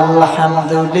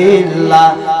ওয়ালহামদুলিল্লাহ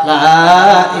লা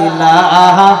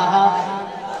ইলাহা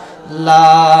লা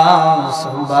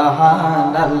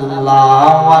সুবহানাল্লাহ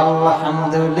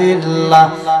ওয়ালহামদুলিল্লাহ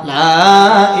লা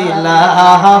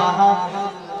ইলাহা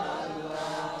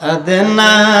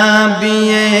আদনা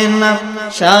বিনা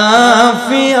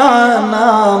শাফিয়ানা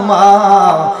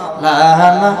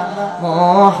মাওলানা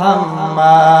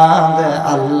মুহাম্মদ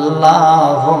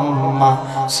আল্লাহুম্মা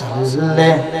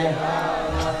সাল্লি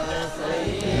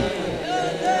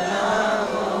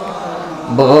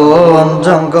বন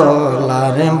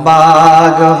জঙ্গলার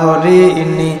বাঘ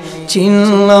হরিণী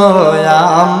চিনল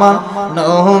আমার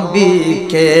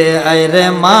নবীকে, আইরে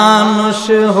মানুষ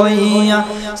হইয়া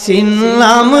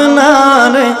চিনলাম না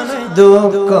রে,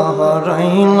 দুঃখ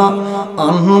রইল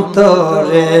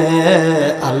অন্তরে।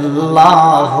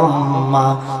 আল্লাহুম্মা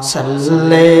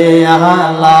সাল্লি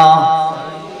আলা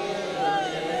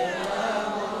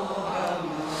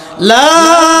লা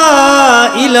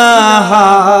ইলাহা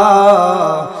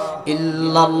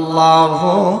ইল্লাল্লাহু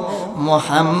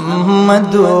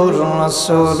মুহাম্মাদুর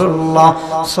রাসূলুল্লাহ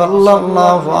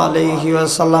সাল্লাল্লাহু আলাইহি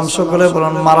ওয়াসাল্লাম। সকলে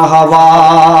বলুন মারহাবা।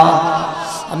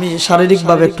 আমি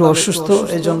শারীরিকভাবে একটু অসুস্থ,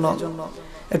 এজন্য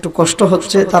একটু কষ্ট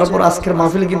হচ্ছে। তারপর আজকের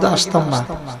মাহফিল কিন্তু আসতাম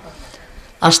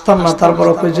না। তারপর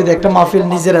যদি একটা মাহফিল,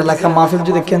 নিজের এলাকা মাহফিল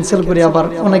যদি ক্যান্সেল করি, আবার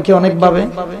অনেকে অনেকভাবে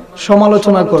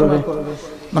সমালোচনা করবে,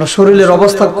 মানে শরীরের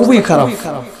অবস্থা খুবই খারাপ।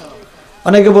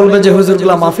 অনেকে বলবে যে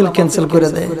হুজুরগুলা মাহফিল ক্যান্সেল করে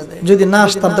দেয়। যদি না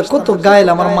আসতাম তো কত গাইল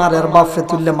আমার মার আর বাপরে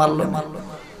তুললে মারলো,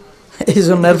 এই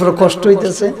জন্য এরপর কষ্ট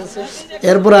হইতেছে।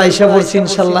 এরপরে আইসা বলছি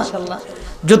ইনশাল্লাহ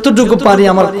যতটুকু পারি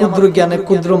আমার ক্ষুদ্র জ্ঞানে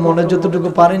ক্ষুদ্র মনে যতটুকু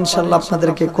পারি ইনশাল্লাহ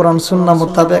আপনাদেরকে কোরআন সুন্নাহ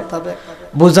মোতাবেক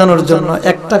বোঝানোর জন্য।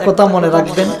 একটা কথা মনে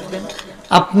রাখবেন,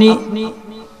 আপনি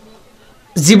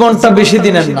জীবনটা বেশি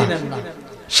দিনের না।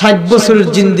 60 বছরের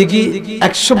জিন্দেগি,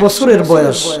 100 বছরের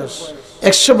বয়স,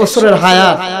 100 বছরের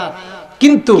হায়াত,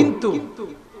 কিন্তু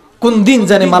কোন দিন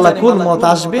জানি মালাকুল মওত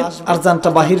আসবে আর জানটা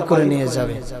বাহির করে নিয়ে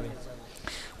যাবে।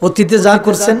 অতীতে যা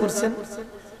করছেন,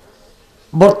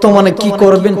 বর্তমানে কি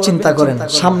করবেন চিন্তা করেন,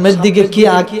 সামনের দিকে কি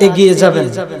এগিয়ে যাবেন,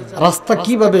 রাস্তা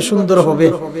কিভাবে সুন্দর হবে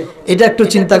এটা একটু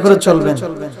চিন্তা করে চলবেন।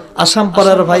 আসাম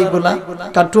পাড়ার ভাইগুলা,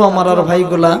 কাটুয়া মারার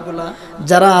ভাইগুলা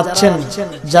যারা আছেন,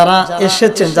 যারা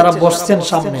এসেছেন, যারা বসছেন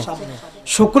সামনে,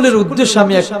 সকলের উদ্দেশ্যে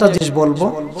আমি একটা জিনিস বলবো,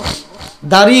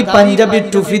 দাড়ি পাঞ্জাবি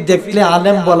টুপি দেখলে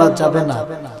আলেম বলা যাবে না।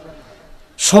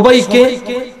 সবাইকে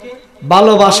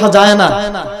ভালোবাসা যায় না,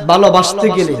 ভালোবাসতে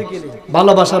গেলে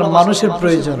ভালোবাসার মানুষের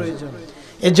প্রয়োজন।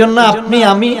 এজন্য আপনি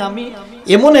আমি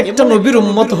এমন একটা নবীর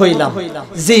উম্মত হইলাম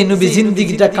যে নবী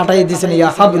জিন্দেগিটা কাটাই দিয়েছেন ইয়া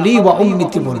হাবলি ওয়া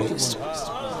উম্মতি বলে।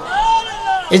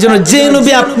 এজন্য যে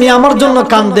নবী আপনি আমার জন্য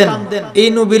কাঁদেন, এই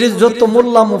নবীর যত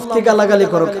মোল্লা মুফতি গালাগালি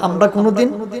করুক আমরা কোনোদিন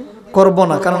করব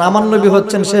না, কারণ আমার নবী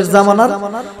হচ্ছেন শেষ জামানার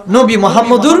নবী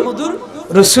মুহাম্মদুর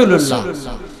রাসূলুল্লাহ।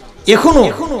 এখনো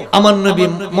আমার নবী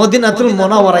মদিনাতুল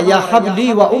মুনাওয়ারা ইয়া হাবলি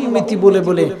ওয়া উম্মতি বলে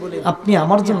বলে আপনি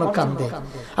আমার জন্য কাঁদেন,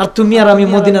 আর তুমি আর আমি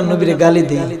মদিনার নবীরে গালি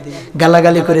দেই,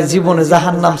 গালাগালি করে জীবনে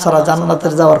জাহান্নাম ছাড়া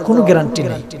জান্নাতের যাওয়ার কোনো গ্যারান্টি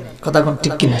নেই। কথা কোন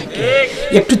ঠিক কিনা?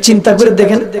 একটু চিন্তা করে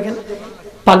দেখেন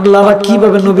পাগলারা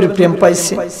কিভাবে নবীর প্রেম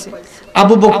পাইছে।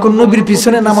 আবু বকর নবীর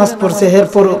পিছনে নামাজ পড়ছে,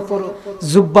 এরপর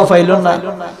জুব্বা পাইল না,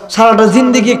 সারাটা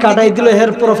জিন্দেগি কাটাই দিল,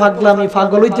 এরপর পাগলামি,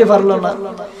 পাগল হইতে পারলো না।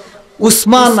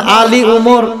 উসমান, আলী,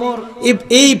 উমর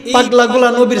এই পাগলাগুলা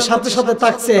নবীর সাথে সাথে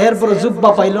থাকছে, এরপর জুব্বা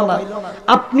পাইল না।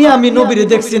 আপনি আমি নবীরে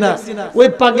দেখছি না, ওই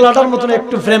পাগলাটার মতন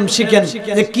একটু প্রেম শিখেন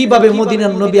যে কিভাবে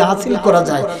মদিনার নবী হাসিল করা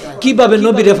যায়, কিভাবে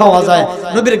নবীরে পাওয়া যায়।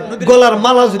 নবীর গলার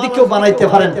মালা যদি কেউ বানাইতে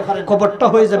পারেন, কবরটা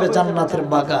হয়ে যাবে জান্নাতের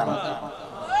বাগান।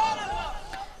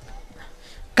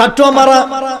 কাটুয়া মারা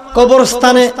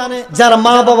কবরস্থানে যার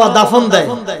মা বাবা দাফন দেয়,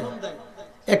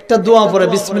 একটা দোয়া পড়ে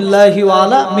বিসমিল্লাহি ওয়া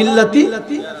আলা মিল্লাতি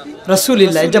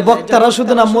রাসূলিল্লাহ। এটা বক্তারা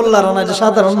শুধু না, মোল্লারা না, এটা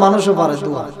সাধারণ মানুষও পারে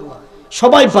দোয়া,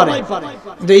 সবাই পারে।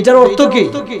 কিন্তু এটার অর্থ কি?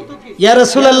 ইয়া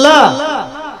রাসূলুল্লাহ,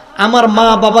 আমার মা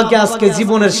বাবাকে আজকে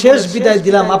জীবনের শেষ বিদায়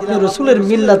দিলাম, আপনি রাসূলের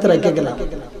মিল্লাতে রেখে গেলাম।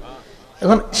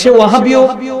 এখন সে ওয়াহাবি হোক,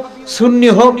 সুন্নি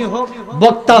হোক,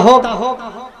 বক্তা হোক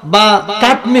বা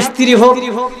কাঠ মিস্ত্রি হোক,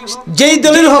 যেই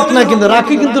দলের হোক না, কিন্তু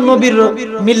রাখি কিন্তু নবীর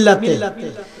মিল্লাতে।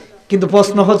 কিন্তু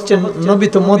প্রশ্ন হচ্ছে নবী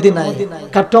তো মদিনায়,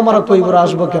 কাটুয়া মারা কইবরা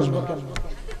আসবো কেমন?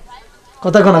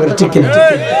 কথা কোন ঠিক কিনা?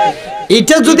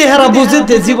 এটা যদি হেরা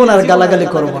বুঝতে জীবন আর গালাগালি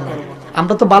করবো না।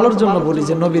 আমরা তো ভালোর জন্য বলি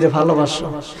যে নবীরে ভালোবাসো,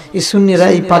 এই সুন্নিরা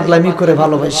এই পাগলামি করে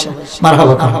ভালোবাসে।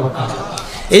 মারহাবা।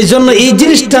 এই জন্য এই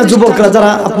জিনিসটা যুবকরা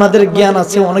যারা, আপনাদের জ্ঞান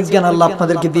আছে, অনেক জ্ঞান আল্লাহ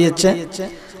আপনাদেরকে দিয়েছে,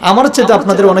 আমার চেয়ে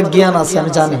আপনাদের অনেক জ্ঞান আছে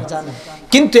আমি জানি,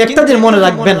 কিন্তু একটা দিন মনে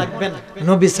রাখবেন,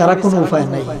 নবী ছাড়া কোনো উপায়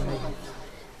নাই।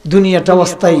 দুনিয়াটা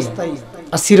অস্থায়ী,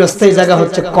 আর চিরস্থায়ী জায়গা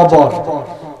হচ্ছে কবর।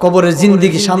 কবরের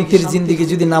জিন্দেগি, শান্তির জিন্দেগি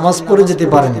যদি নামাজ পড়ে যেতে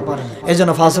পারেন, এই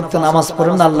জন্য 5 ওয়াক্ত নামাজ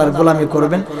পড়েন, আল্লাহর গোলামি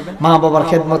করবেন, মা বাবার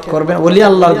খেদমত করবেন, ওলি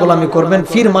আল্লাহর গোলামি করবেন,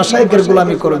 পীর মাশায়েখের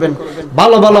গোলামি করবেন,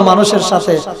 ভালো ভালো মানুষের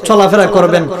সাথে চলাফেরা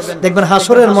করবেন, দেখবেন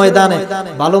হাসরের ময়দানে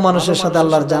ভালো মানুষের সাথে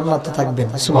আল্লাহর জান্নাতে থাকবেন।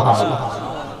 সুবহানাল্লাহ।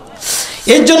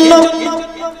 এই জন্য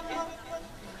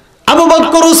আবু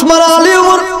বকর, উসমান, আলী,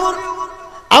 উমর,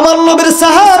 আমার নবীর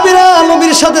সাহাবীরা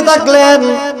নবীর সাথে থাকলেন,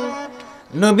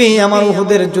 নবী আমার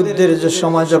উহুদের যুদ্ধের যে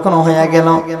সময় যখন হয়ে গেল,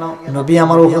 নবী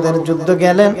আমার উহুদের যুদ্ধ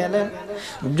গেলেন।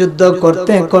 যুদ্ধ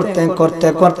করতে করতে করতে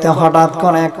করতে হঠাৎ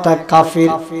করে একটা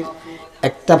কাফির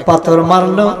একটা পাথর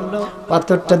মারলো।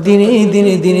 পাথরটা দিনে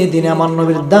দিনে দিনে দিনে আমার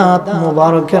নবীর দাঁত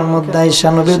মোবারকের মধ্যে আইসা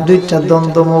নবীর দুইটা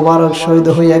দন্ত মোবারক শহীদ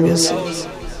হইয়া গেছে।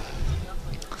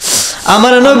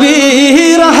 আমার নবী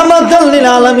রাহমাতাল লিল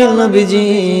আলামিন নবীজি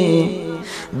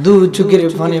দু চোখের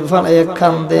পানি ফেলাইয়া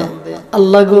কান্দে,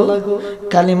 আল্লাহ গো,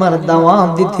 কালিমার দাওয়াত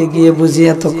দিতে গিয়ে বুঝি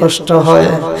এত কষ্ট হয়।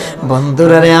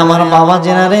 বন্ধুরা রে আমার, বাবা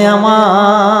জেনা রে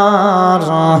আমার,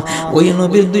 ওই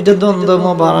নবীর দুইটা দ্বন্দ্ব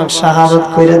মোবারক শাহাদাত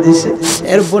কইরা দিছে।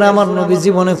 এরপরে আমার নবী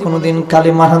জীবনে কোনোদিন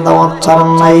কালিমার দাওয়াত ছাড়েন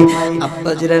নাই।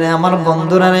 আব্বা জেনা রে আমার,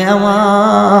 বন্ধুরা রে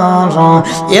আমার,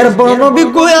 এরপর নবী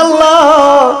কই, আল্লাহ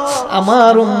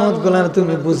আমার উম্মত গুলার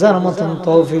তুমি বুঝার মতন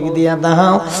তৌফিক দিয়া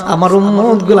দাও। আমার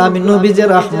উম্মত গুলা, আমি নবী যে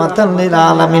রাহমাতাল লিল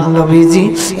আলামিন নবীজি,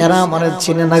 এরা আমার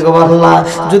চিনে না গো আল্লাহ।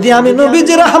 যদি আমি নবী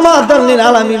যে রাহমাতাল লিল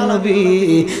আলামিন নবী,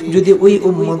 যদি ওই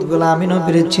উম্মত গুলা আমি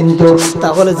নবীর চিনতো,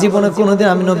 তাহলে জীবনে কোনোদিন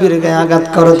আমি নবীর গায়ে আঘাত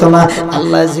করতো না।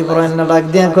 আল্লাহ জিবরাইল ডাক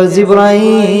দিয়া কয়, জিবরাইল,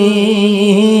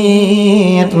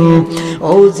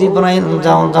 ও জিবরাইল,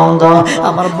 যাও যাও যাও,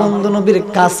 আমার বন্ধু নবীর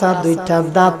কাঁচা দুইটা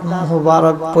দাঁত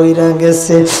মুবারক পইরা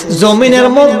গেছে। জমিনের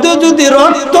মধ্যে যদি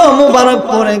রক্ত মুবারক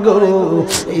পড়ে গো,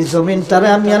 এই জমিনটারে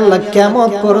আমি আল্লাহ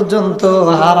কিয়ামত পর্যন্ত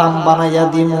হারাম বানাইয়া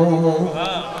দিমু।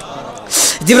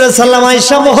 জিবরাইল সাল্লাম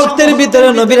আয়েশা মুহূর্তের ভিতরে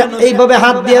নবীর এইভাবে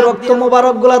হাত দিয়ে রক্ত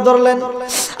মুবারক গুলা ধরলেন।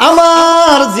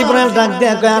 আমার জিবরাইল ডাক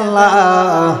দিয়ে কয়, আল্লাহ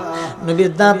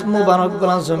নবীর দাঁত মুবারক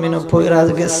গুলা জমিনে পইরা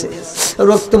গেছে,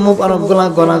 রক্ত মুবারক গুলা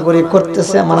গড়াগড়ি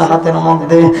করতেছে আমার হাতের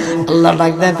মধ্যে। আল্লাহ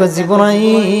ডাক দেয়,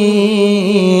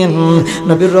 জিবরাইল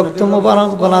নবীর রক্ত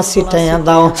মুবারক গুলা ছিটাইয়া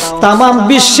দাও। তামাম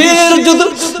বিশ্বের যত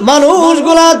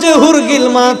মানুষগুলা যে হুরগিল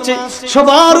মাছে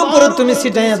সবার উপরে তুমি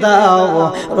ছিটাইয়া দাও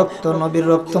রক্ত। নবীর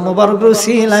রক্ত মুবারক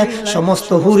রসিলায় সমস্ত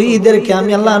হুরিদেরকে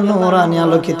আমি আল্লাহ নূরানি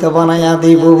আলোকিত বানাইয়া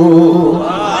দিব।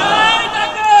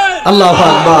 আল্লাহু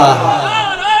আকবার,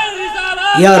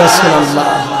 ইয়া রাসূলুল্লাহ।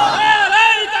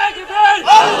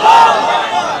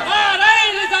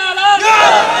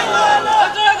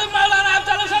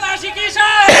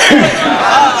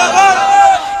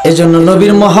 এজন্য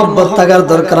নবীর মহব্বত থাকার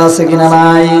দরকার আছে কিনা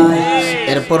নাই?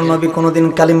 এরপর নবী কোনোদিন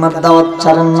কালিমার দাওয়াত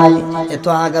ছাড়েন নাই। এত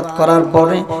আঘাত করার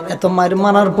পরে, এত মার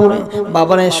মারার পরে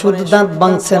বাবারে শুধু দাঁত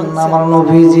ভাঙছেন না আমার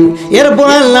নবীজি। এরপর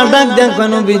আল্লাহ ডাক দেন, কয়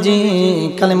নবীজি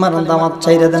কালিমার দাওয়াত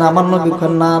ছাইরা দেন। আমার নবী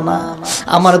কয়, না না,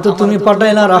 আমার তো তুমি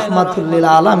পাঠাইলা রাহমাতুল লিল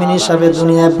আলামিন হিসাবে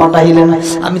দুনিয়ায় পাঠাইলেন।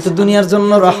 আমি তো দুনিয়ার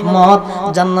জন্য রহমত,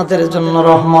 জান্নাতের জন্য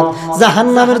রহমত,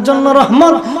 জাহান্নামের জন্য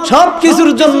রহমত, সব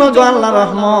কিছুর জন্য গো আল্লাহ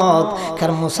রহমত।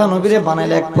 কারণ মুসা নবীরে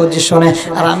বানাইলা এক পজিশনে,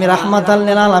 আর আমি রাহমাতুল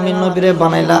লিল আলামিন নবীরে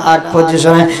বানাইলা এক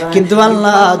পজিশনে। কিন্তু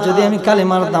আল্লাহ যদি আমি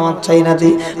কালিমার দাওয়াত চাই না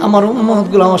দিই, আমার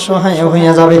উম্মতগুলো অসহায়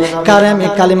হয়ে যাবে। কারে আমি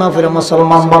কালিমা পড়ে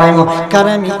মুসলমান বানাইমু,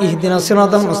 কারে আমি ইহদিনাস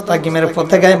সিরাতাল মুস্তাকিমের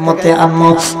পথে মতে আনমু,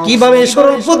 কিভাবে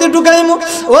সরল পথে ঢুকাইমু?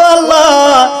 ও আল্লাহ,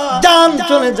 জান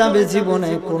চলে যাবে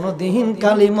জীবনে, কোনদিন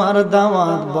কালিমার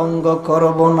দাওয়াত ভঙ্গ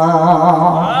করব না।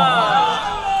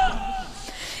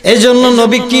 এই জন্য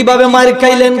নবী কিভাবে মার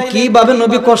খাইলেন, কিভাবে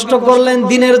নবী কষ্ট করলেন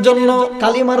দিনের জন্য,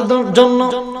 কালিমার জন্য,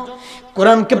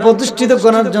 কোরআনকে প্রতিষ্ঠিত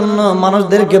করার জন্য,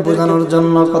 মানুষদেরকে বোঝানোর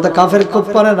জন্য। কত কাফের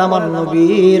কুফারের আমার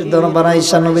নবীর দরবার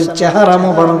আয়েশা নবীর চেহারা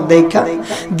মোবারক দেখা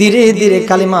ধীরে ধীরে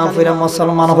কালিমা পড়ে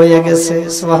মুসলমান হয়ে গেছে।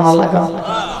 সুবহানাল্লাহ।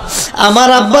 আমার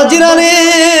আব্বা জিরানে,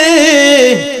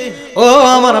 ও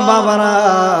আমার বাবারা,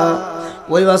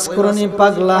 ওই ওয়াজকুরনি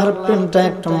পাগলার প্রেমটা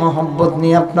একটু মহব্বত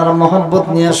নিয়ে, আপনারা মহব্বত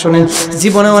নিয়ে শুনেন।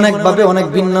 জীবনে অনেক ভাবে, অনেক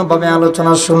ভিন্ন ভাবে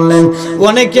আলোচনা শুনলেন,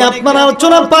 অনেকে আপনারা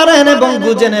আলোচনা পারেন এবং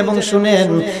বুঝেন এবং শুনেন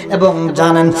এবং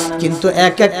জানেন, কিন্তু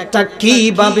এক একটা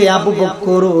কিভাবে আবু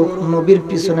বকর নবীর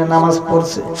পিছনে নামাজ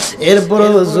পড়ছে, এরপরে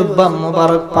জুব্বা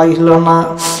মোবারক পাইল না।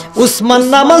 উসমান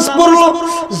নামাজ পড়লো,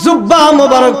 জুব্বা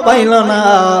মোবারক পাইল না।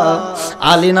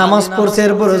 আলী নামাজ পড়ছে,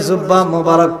 এরপরে জুব্বা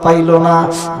মোবারক পাইল না।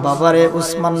 বাবারে,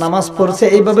 উসমান নামাজ পড়ছে,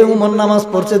 এইভাবে উমর নামাজ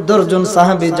পড়ছে, 10 জন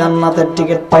সাহাবী জান্নাতের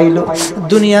টিকিট পাইল।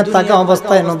 দুনিয়া থাকা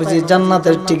অবস্থায় নবীজি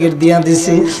জান্নাতের টিকিট দিয়া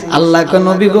দিছি। আল্লাহ কে,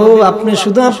 নবী গো, আপনি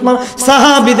শুধু আপনার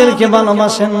সাহাবীদেরকে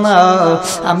ভালোবাসেন না,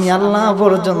 আমি আল্লাহ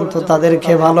পর্যন্ত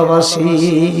তাদেরকে ভালোবাসি।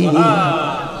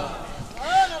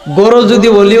 গরু যদি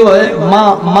বলি হয়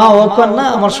মা ওকর না,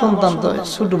 আমার সন্তান তো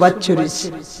ছোট বাচ্চা রয়েছে,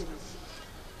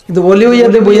 কিন্তু বলি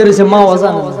হইয়াতে বইয়া রয়েছে, মা ও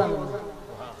জানে না,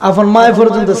 আপন মায়ের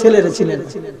পর্যন্ত ছেলেরা ছিলেন।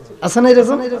 আছে না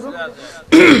এরকম?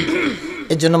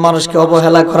 এর জন্য মানুষকে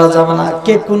অবহেলা করা যাবে না।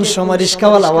 কে কোন সময়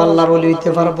রিস্কাওয়ালা আল্লাহর ওলি হইতে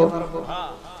পারবো,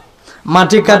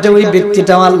 মাটি কাটে ওই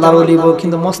ব্যক্তিটাও আল্লাহর ওলি,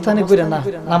 কিন্তু মস্তানি করে না,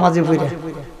 নামাজে পড়ে।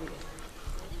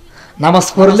 নামাজ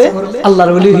পড়লে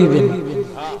আল্লাহর ওলি হইবেন,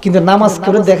 কিন্তু নামাজ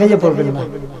করে দেখাইয়া পড়বেন না।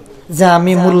 যে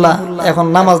আমি মোল্লা এখন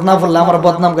নামাজ না পড়লে আমার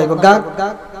বদনাম গাইব, গাক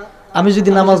আমি যদি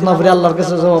নামাজ না পড়ি আল্লাহর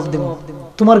কাছে জবাব দেব,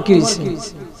 তোমার কি হয়েছে?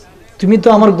 তুমি তো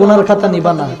আমার গুনার খাতা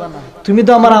নিবা না, তুমি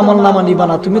তো আমার আমল নামা নিবা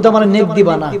না, তুমি তো আমার নেক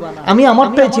দিবা না। আমি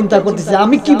আমারটাই চিন্তা করতেছি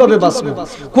আমি কিভাবে বাঁচবো।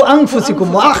 কু আনফুসিকুম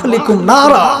ওয়া আহলিকুম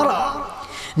নারা,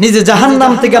 নিজে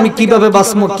জাহান্নাম থেকে আমি কিভাবে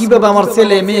বাঁচবো, কিভাবে আমার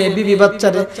ছেলে মেয়ে বিবি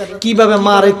বাচ্চারে কিভাবে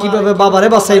মারে কিভাবে বাবারে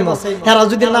বাঁচাইবো। এরা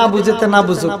যদি না বুঝেতে না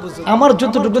বুঝুক, আমার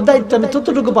যতটুকু দায়িত্ব আমি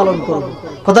ততটুকু পালন করব।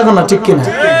 কথা কোন না ঠিক কিনা?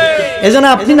 এজন্য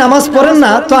আপনি নামাজ পড়েন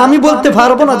না তো আমি বলতে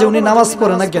পারবো না যে উনি নামাজ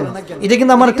পড়ে না কেন, এটা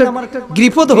কিন্তু আমার একটা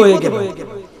বিপদ হয়ে গেল।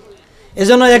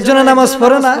 এজন্য একজনের নামাজ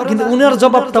পড়ে না কিন্তু উনার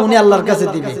জবাবটা উনি আল্লাহর কাছে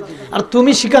দিবে, আর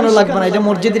তুমি শিখানো লাগবে না। এটা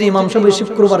মসজিদের ইমাম সাহেব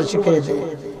শুক্রবার শিখিয়ে দেয়,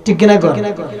 ঠিক কিনা?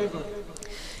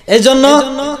 এই জন্য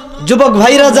যুবক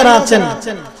ভাইরা যারা আছেন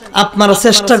আপনারা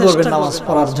চেষ্টা করবেন নামাজ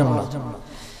পড়ার জন্য।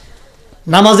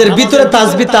 নামাজের ভিতরে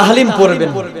তাসবিহ তাহলিম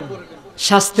পড়বেন,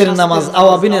 শাস্তের নামাজ,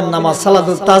 আওয়াবিনের নামাজ,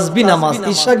 সালাতুল তাসবিহ নামাজ,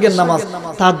 ইশাকের নামাজ,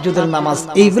 তাহাজ্জুদের নামাজ,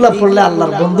 এইগুলা পড়লে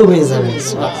আল্লাহর বন্ধু হয়ে যাবে।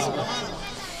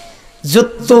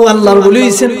 যত আল্লাহর ওলি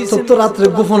হইছেন তত রাত্রে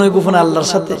গোপনে গোপনে আল্লাহর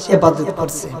সাথে ইবাদত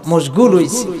করছে, মশগুল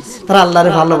হইছে, তারা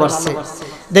আল্লাহরে ভালোবাসছে।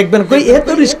 দেখবেন কই এত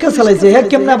রিস্কা চালাইছে, হে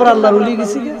কেমনে আবার আল্লাহর ওলি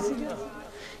গেছে,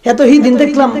 এত হি দিন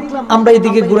দেখলাম আমরা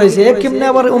এদিকে ঘুরাইছে, কেমনে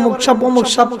আবার অমুক সাপ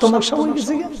তমুক সাপ হয়ে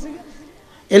গেছে।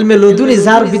 এলমে লদুনি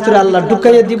যার ভিতরে আল্লাহ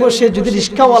ঢুকাইয়া দিব, সে যদি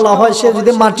রিস্কাওয়ালা হয়, সে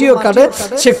যদি মাটিও কাটে,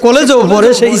 সে কলেজেও পড়ে,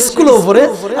 সে স্কুলেও পড়ে,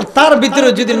 আর তার ভিতরে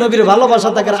যদি নবীর ভালোবাসা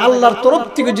থাকে, আল্লাহর তরফ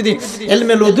থেকে যদি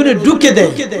এলমে লদুনি ঢুকে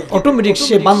দেয়, অটোমেটিক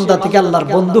সে বান্দা থেকে আল্লাহর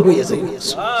বন্ধু হয়ে যায়।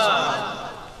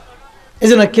 এই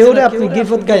জন্য কেউ আপনি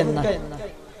গিফত গায়েন না।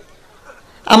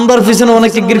 আমরার পিছনে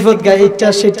অনেকে গিরফত গায়, এটা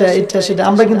সেটা এটা সেটা,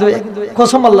 আমরা কিন্তু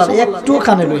কসম আল্লাহর একটু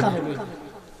কানে লই না।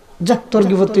 যা তোর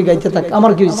গিরফত তুই গাইতে থাক,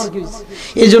 আমার কি হইছে?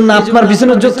 এই জন্য আপনার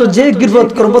পিছনে যত যে গিরফত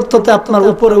করব তত আপনার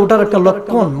উপরে ওঠার একটা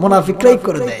লক্ষণ মুনাফিকরাই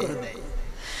করে দেয়।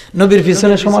 নবীর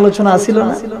পিছনে সমালোচনা আসিল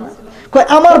না, কয়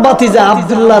আমার ভাতিজা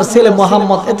আব্দুল্লাহর ছেলে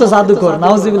মুহাম্মদ এত জাদুকর,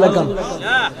 নাউজুবিল্লাহ।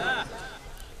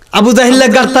 আবু জাহিল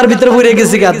গার্তার ভিতরে পড়ে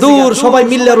গেছে গা, দূর সবাই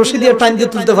মিল্লা রশি দিয়ে টাইম দিয়ে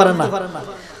তুলতে পারে না,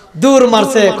 দূর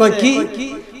মারছে। কয় কি?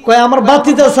 কয় আমার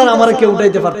বাতিজা স্যার আমারে কেউ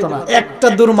উঠাইতে পারতো না, একটা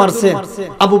দূর মারছে।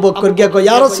 আবু বকর গিয়া কয়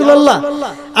ইয়া রাসূলুল্লাহ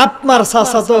আপনার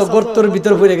চাচা তো গর্তের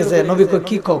ভিতর পড়ে গেছে। নবী কয়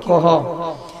কি কহ?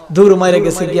 দূর মাইরে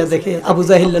গেছে, গিয়া দেখে আবু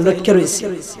জাহিল লটকে রইছে।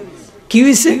 কি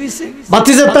হইছে?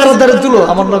 বাতিজা তাড়াতাড়ি তুলো।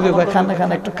 আমার নবী কয় খানে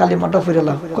খানে একটা কালিমাটা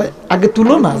পড়েলাম। কয় আগে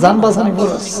তুলো না, জান বাঁচানো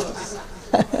ফরজ।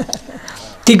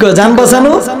 কি কয়? জান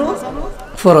বাঁচানো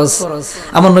ফরজ।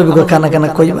 আমার নবী কয় কানা কানা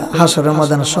কইবা হাসরের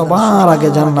ময়দানে সবার আগে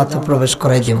জান্নাতে প্রবেশ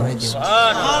করাই দিব।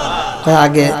 কয়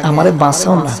আগে আমারে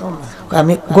বাঁচাও না,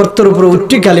 আমি গর্তের উপরে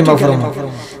উঠি কালিমা পড়ব।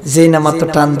 যেই না মাত্র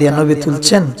টান দিয়া নবী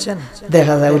তুলছেন,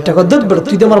 দেখা যায় ওইটা কত দূর,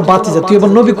 তুই তো আমার বাতি যা, তুই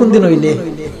আবার নবী কোন দিন হইলে?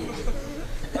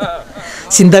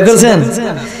 চিন্তা করছেন?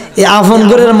 এই আপন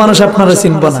ঘরের মানুষ আপনারা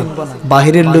চিনব না,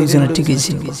 বাহিরের লোকজন ঠিকই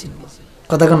চিনব।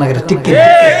 কথা কোন না ঠিক কি?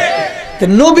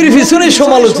 নবীর পিছনে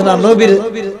সমালোচনা, নবীর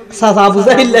চাচা আবু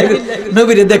জাহিল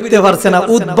নবীরে দেখতে পারছে না,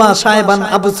 উতবা, সাইবান,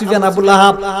 আবু সুফিয়ান, আবু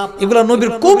লাহাব এগুলা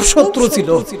নবীর খুব শত্রু ছিল।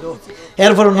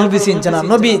 এরপর নবী চিনছে না।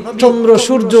 নবী চন্দ্র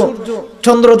সূর্য,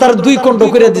 চন্দ্র তার দুই কণ্ঠ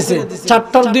করে দিছে,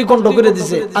 চারটার দুই কণ্ঠ করে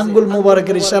দিছে আঙ্গুল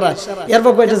মোবারকের ইশারা।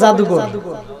 এরপর কয়টা জাদুকর,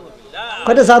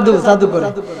 কয়টা জাদু করে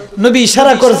নবী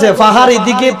ইশারা করছে পাহাড়ি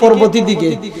দিকে, পর্বতী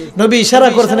দিকে। নবী ইশারা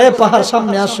করছেন এ পাহাড়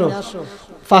সামনে আসো,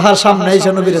 পাহাড় সামনে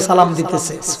এসে নবীর সালাম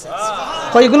দিতেছে।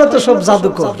 কয়গুলো তো সব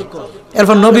জাদুকর।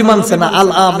 এরপর নবী মানছে না, আল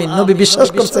আমিন, নবী বিশ্বাস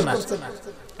করছে না।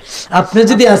 আপনি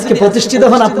যদি আজকে প্রতিষ্ঠিত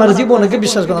হন, আপনার জীবনকে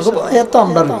বিশ্বাস করেন এত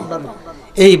আমরা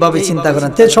এইভাবে চিন্তা করেন।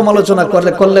 তে সমালোচনা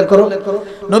করলে করো,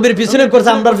 নবীর পিছনে করছে,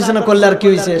 আমরার পিছনে করলে আর কি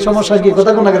হইছে? সমস্যা কি?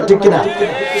 কথা কোন ঠিক কিনা?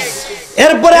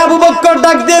 এরপরে আবু বকর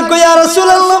ডাক দিয়ে কই ইয়া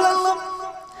রাসূলুল্লাহ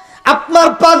আপনার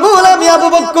পাগল আমি আবু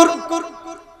বকর।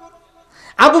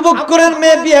 আবু বকরের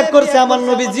মেয়ে বিয়ে করছে আমার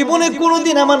নবী। জীবনে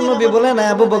কোনোদিন আমার নবী বলে না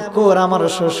আবু বকর আমার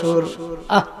শ্বশুর।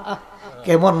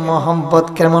 কেমন মোহাম্মত,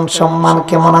 কেমন সম্মান,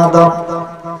 কেমন আদব।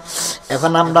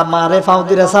 এখন আমরা মারে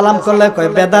ফাউদিরে সালাম করলে কয়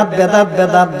বেদাত বেদাত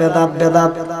বেদাত বেদাত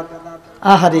বেদাত।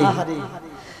 আহারি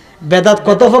বেদাত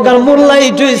কত প্রকার, মোল্লাই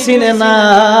তুই চিনে না,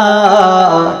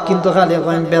 কিন্তু খালি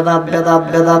কয় বেদাত বেদাত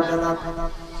বেদাত।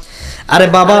 আরে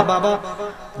বাবা,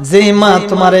 যেই মা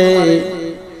তোমারে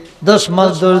 10 মাস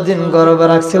 10 দিন গর্ভে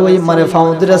রাখছে, ওই মারে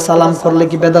ফাউদিরে সালাম করলে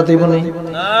কি বেদাত হইব না?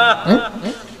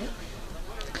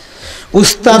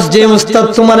 উস্তাদ, যে উস্তাদ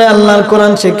তোমারে আল্লাহর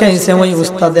কোরআন শেখাইছে, ওই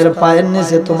উস্তাদের পায়ের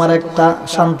নিচে তোমার একটা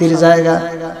শান্তির জায়গা।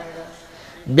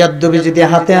 বেয়াদবি যদি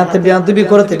হাতে হাতে বেয়াদবি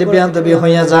করে, এটা বেয়াদবি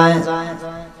হইয়া যায়।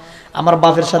 আমার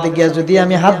বাপের সাথে গিয়া যদি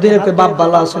আমি হাত ধরে কই বাপ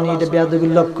ভালো আছনি, এটা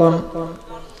বেয়াদবির লক্ষণ।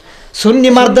 সুন্নি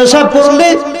মাদ্রাসা পড়লে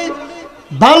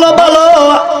ভালো ভালো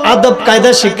আদব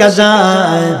কায়দা শেখা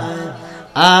যায়।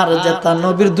 আর যেটা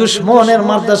নবীর দুশ্মনের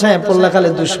মাদ্রাসায় পড়লে খালি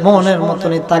দুশ্মনের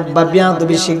মতনই থাকবা,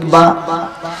 বিয়াদবি শিখবা।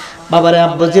 বাবারে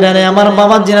আব্বু জিরানে আমার,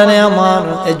 বাবা জিরানে আমার,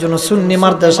 এই জন্য সুন্নি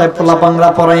মাদ্রাসায় পোলা বাংলা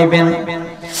পড়াইবেন।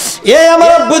 এ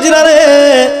আমার আব্বু জিরানে,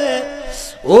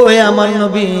 ও আমার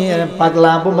নবী পাগলা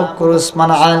আবু বকর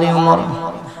ওসমান আলী ওমর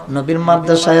নবীর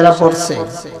মাদ্রাসায় এরা পড়ছে।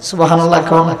 সুবহানাল্লাহ।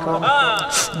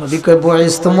 নবী কয়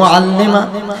বুইস্তু মুআল্লিমা,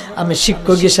 আমি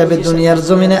শিক্ষক হিসেবে দুনিয়ার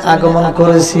জমিনে আগমন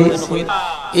করেছি।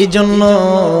 এই জন্য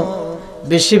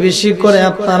বেশি বেশি করে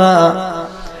আপনারা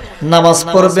নামাজ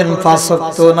পড়বেন, 5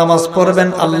 ওয়াক্ত নামাজ পড়বেন,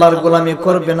 আল্লাহর গোলামি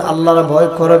করবেন, আল্লাহর ভয়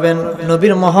করবেন,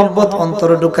 নবীর মহব্বত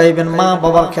অন্তরে ঢুকাইবেন, মা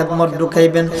বাবার খেদমত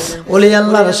ঢুকাইবেন, ওলি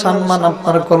আল্লাহর সম্মান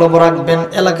আপনার কলব রাখবেন,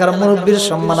 এলাকার মুরব্বীর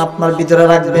সম্মান আপনার ভিতরে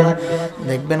রাখবেন।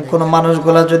 দেখবেন কোন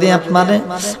মানুষগুলা যদি আপনারে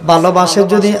ভালোবাসে,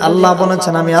 যদি আল্লাহ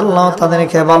বলেছেন আমি আল্লাহ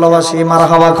তাদেরকে ভালোবাসি,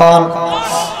 মারহাবা খান।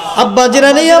 আব্বা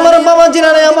জিরানি আমার, বাবা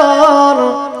জিরানি আমার,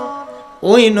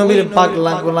 ওই নবীর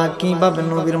পাগলা গুলা কিভাবে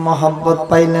নবীর মহব্বত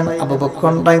পাইলেন? আবু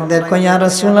বকর ডাক দেখো, ইয়া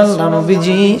রাসূলুল্লাহ,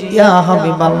 নবীজি, ইয়া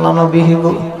হাবিবাল্লাহ, নবী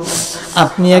গো,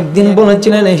 আপনি একদিন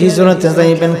বলেছিলেন হিজরতে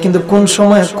যাইবেন, কিন্তু কোন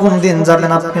সময় কোন দিন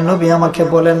যাবেন আপনি নবী আমাকে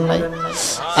বলেন নাই।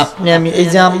 আপনি আমি এই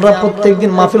যে আমরা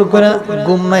প্রত্যেকদিন মাহফিল করে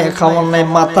ঘুম নাই, খাওয়ার নাই,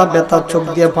 মাথা ব্যথা, চোখ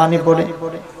দিয়ে পানি পড়ে,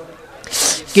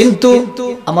 কিন্তু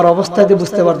আমার অবস্থাতে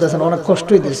বুঝতে পারতেছেন অনেক কষ্ট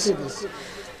হইতেছে।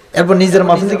 এরপর নিজের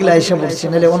মাহফিলে গেলে আইসা পড়ছি,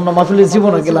 নাহলে অন্য মাহফিলের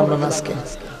জীবনে গেলাম না আজকে।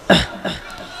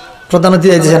 প্রধান অতিথি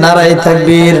দিয়েছে নারায়ে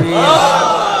তাকবীর,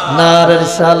 নারায়ে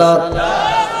রিসালাত,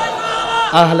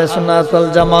 আহলে সুন্নাত ওয়াল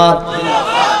জামাত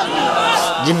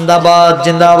জিন্দাবাদ,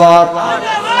 জিন্দাবাদ।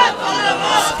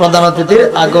 প্রধান অতিথির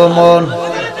আগমন,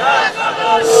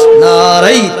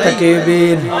 নারায়ে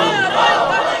তাকবীর।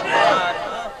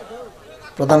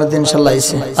 প্রধান অতিথি ইনশাআল্লাহ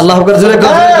আইছে। আল্লাহু আকবার, জোরে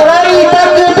কর নারায়ে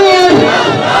তাকবীর,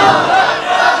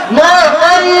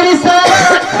 নারায়ে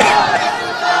রিসালাত,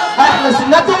 আহলে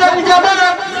সুন্নাত ওয়াল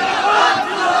জামাত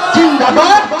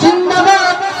জিন্দাবাদ,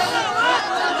 জিন্দাবাদ।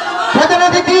 প্রধান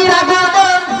অতিথির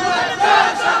আগমন,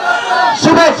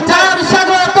 শুভেচ্ছার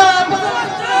স্বাগতম,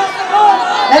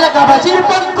 এলাকাবাসীর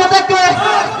পক্ষ থেকে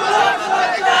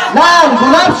লাল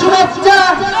গোলাপ শুভেচ্ছা।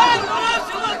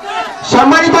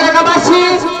 সম্মানিত এলাকাবাসী,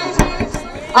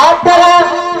 আপনারা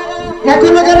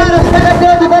এখনো যারা রাস্তাঘাটে,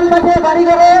 দোকান পাশে, বাড়ি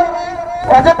ঘরে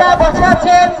অযথা বসে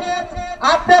আছেন,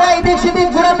 আপনারা এদিক সেদিক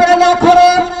ঘোরাফেরা না করে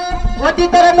অতি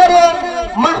তাড়াতাড়ি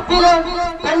মাহফিলে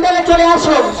প্যান্ডেলে চলে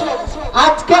আসুন।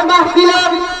 আজকের মাহফিলে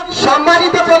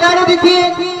সম্মানিত প্রধান অতিথি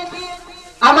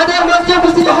আমাদের মঞ্চে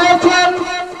উপস্থিত হয়েছেন।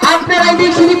 আপনারা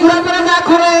এদিক সেদিক ঘোরাফেরা না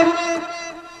করে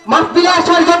মাহফিলে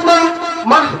আসার জন্য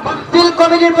মাহফিল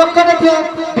কমিটির পক্ষ থেকে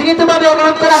বিনীতভাবে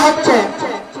অনুরোধ করা হচ্ছে।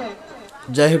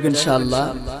 যাই হোক, ইনশাআল্লাহ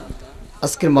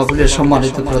আজকের মাহফিলের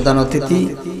সম্মানিত প্রধান অতিথি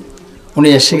উনি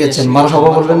এসে গেছেন। মারহাবা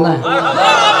বলবেন না?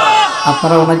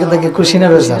 আপনারা ওনাকে দেখে খুশি না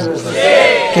বেজার?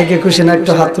 কে কে খুশি না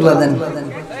একটু হাত তুলে দেন।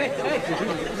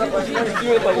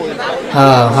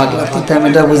 হ্যাঁ,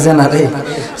 এটা বুঝে না রে।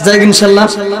 যাই হোক, ইনশাআল্লাহ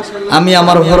আমি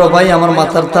আমার বড় ভাই, আমার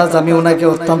মাথার তাজ, আমি ওনাকে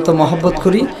অত্যন্ত মহব্বত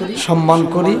করি, সম্মান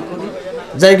করি।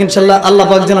 যাই হোক, ইনশাআল্লাহ আল্লাহ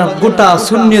পাক যেন গোটা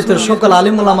সুন্নিয়তের সকল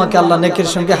আলিম উলামাকে আল্লাহ নেকের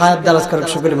সঙ্গে হায়াত দারাজ করুক,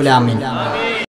 সকলে বলে আমিন।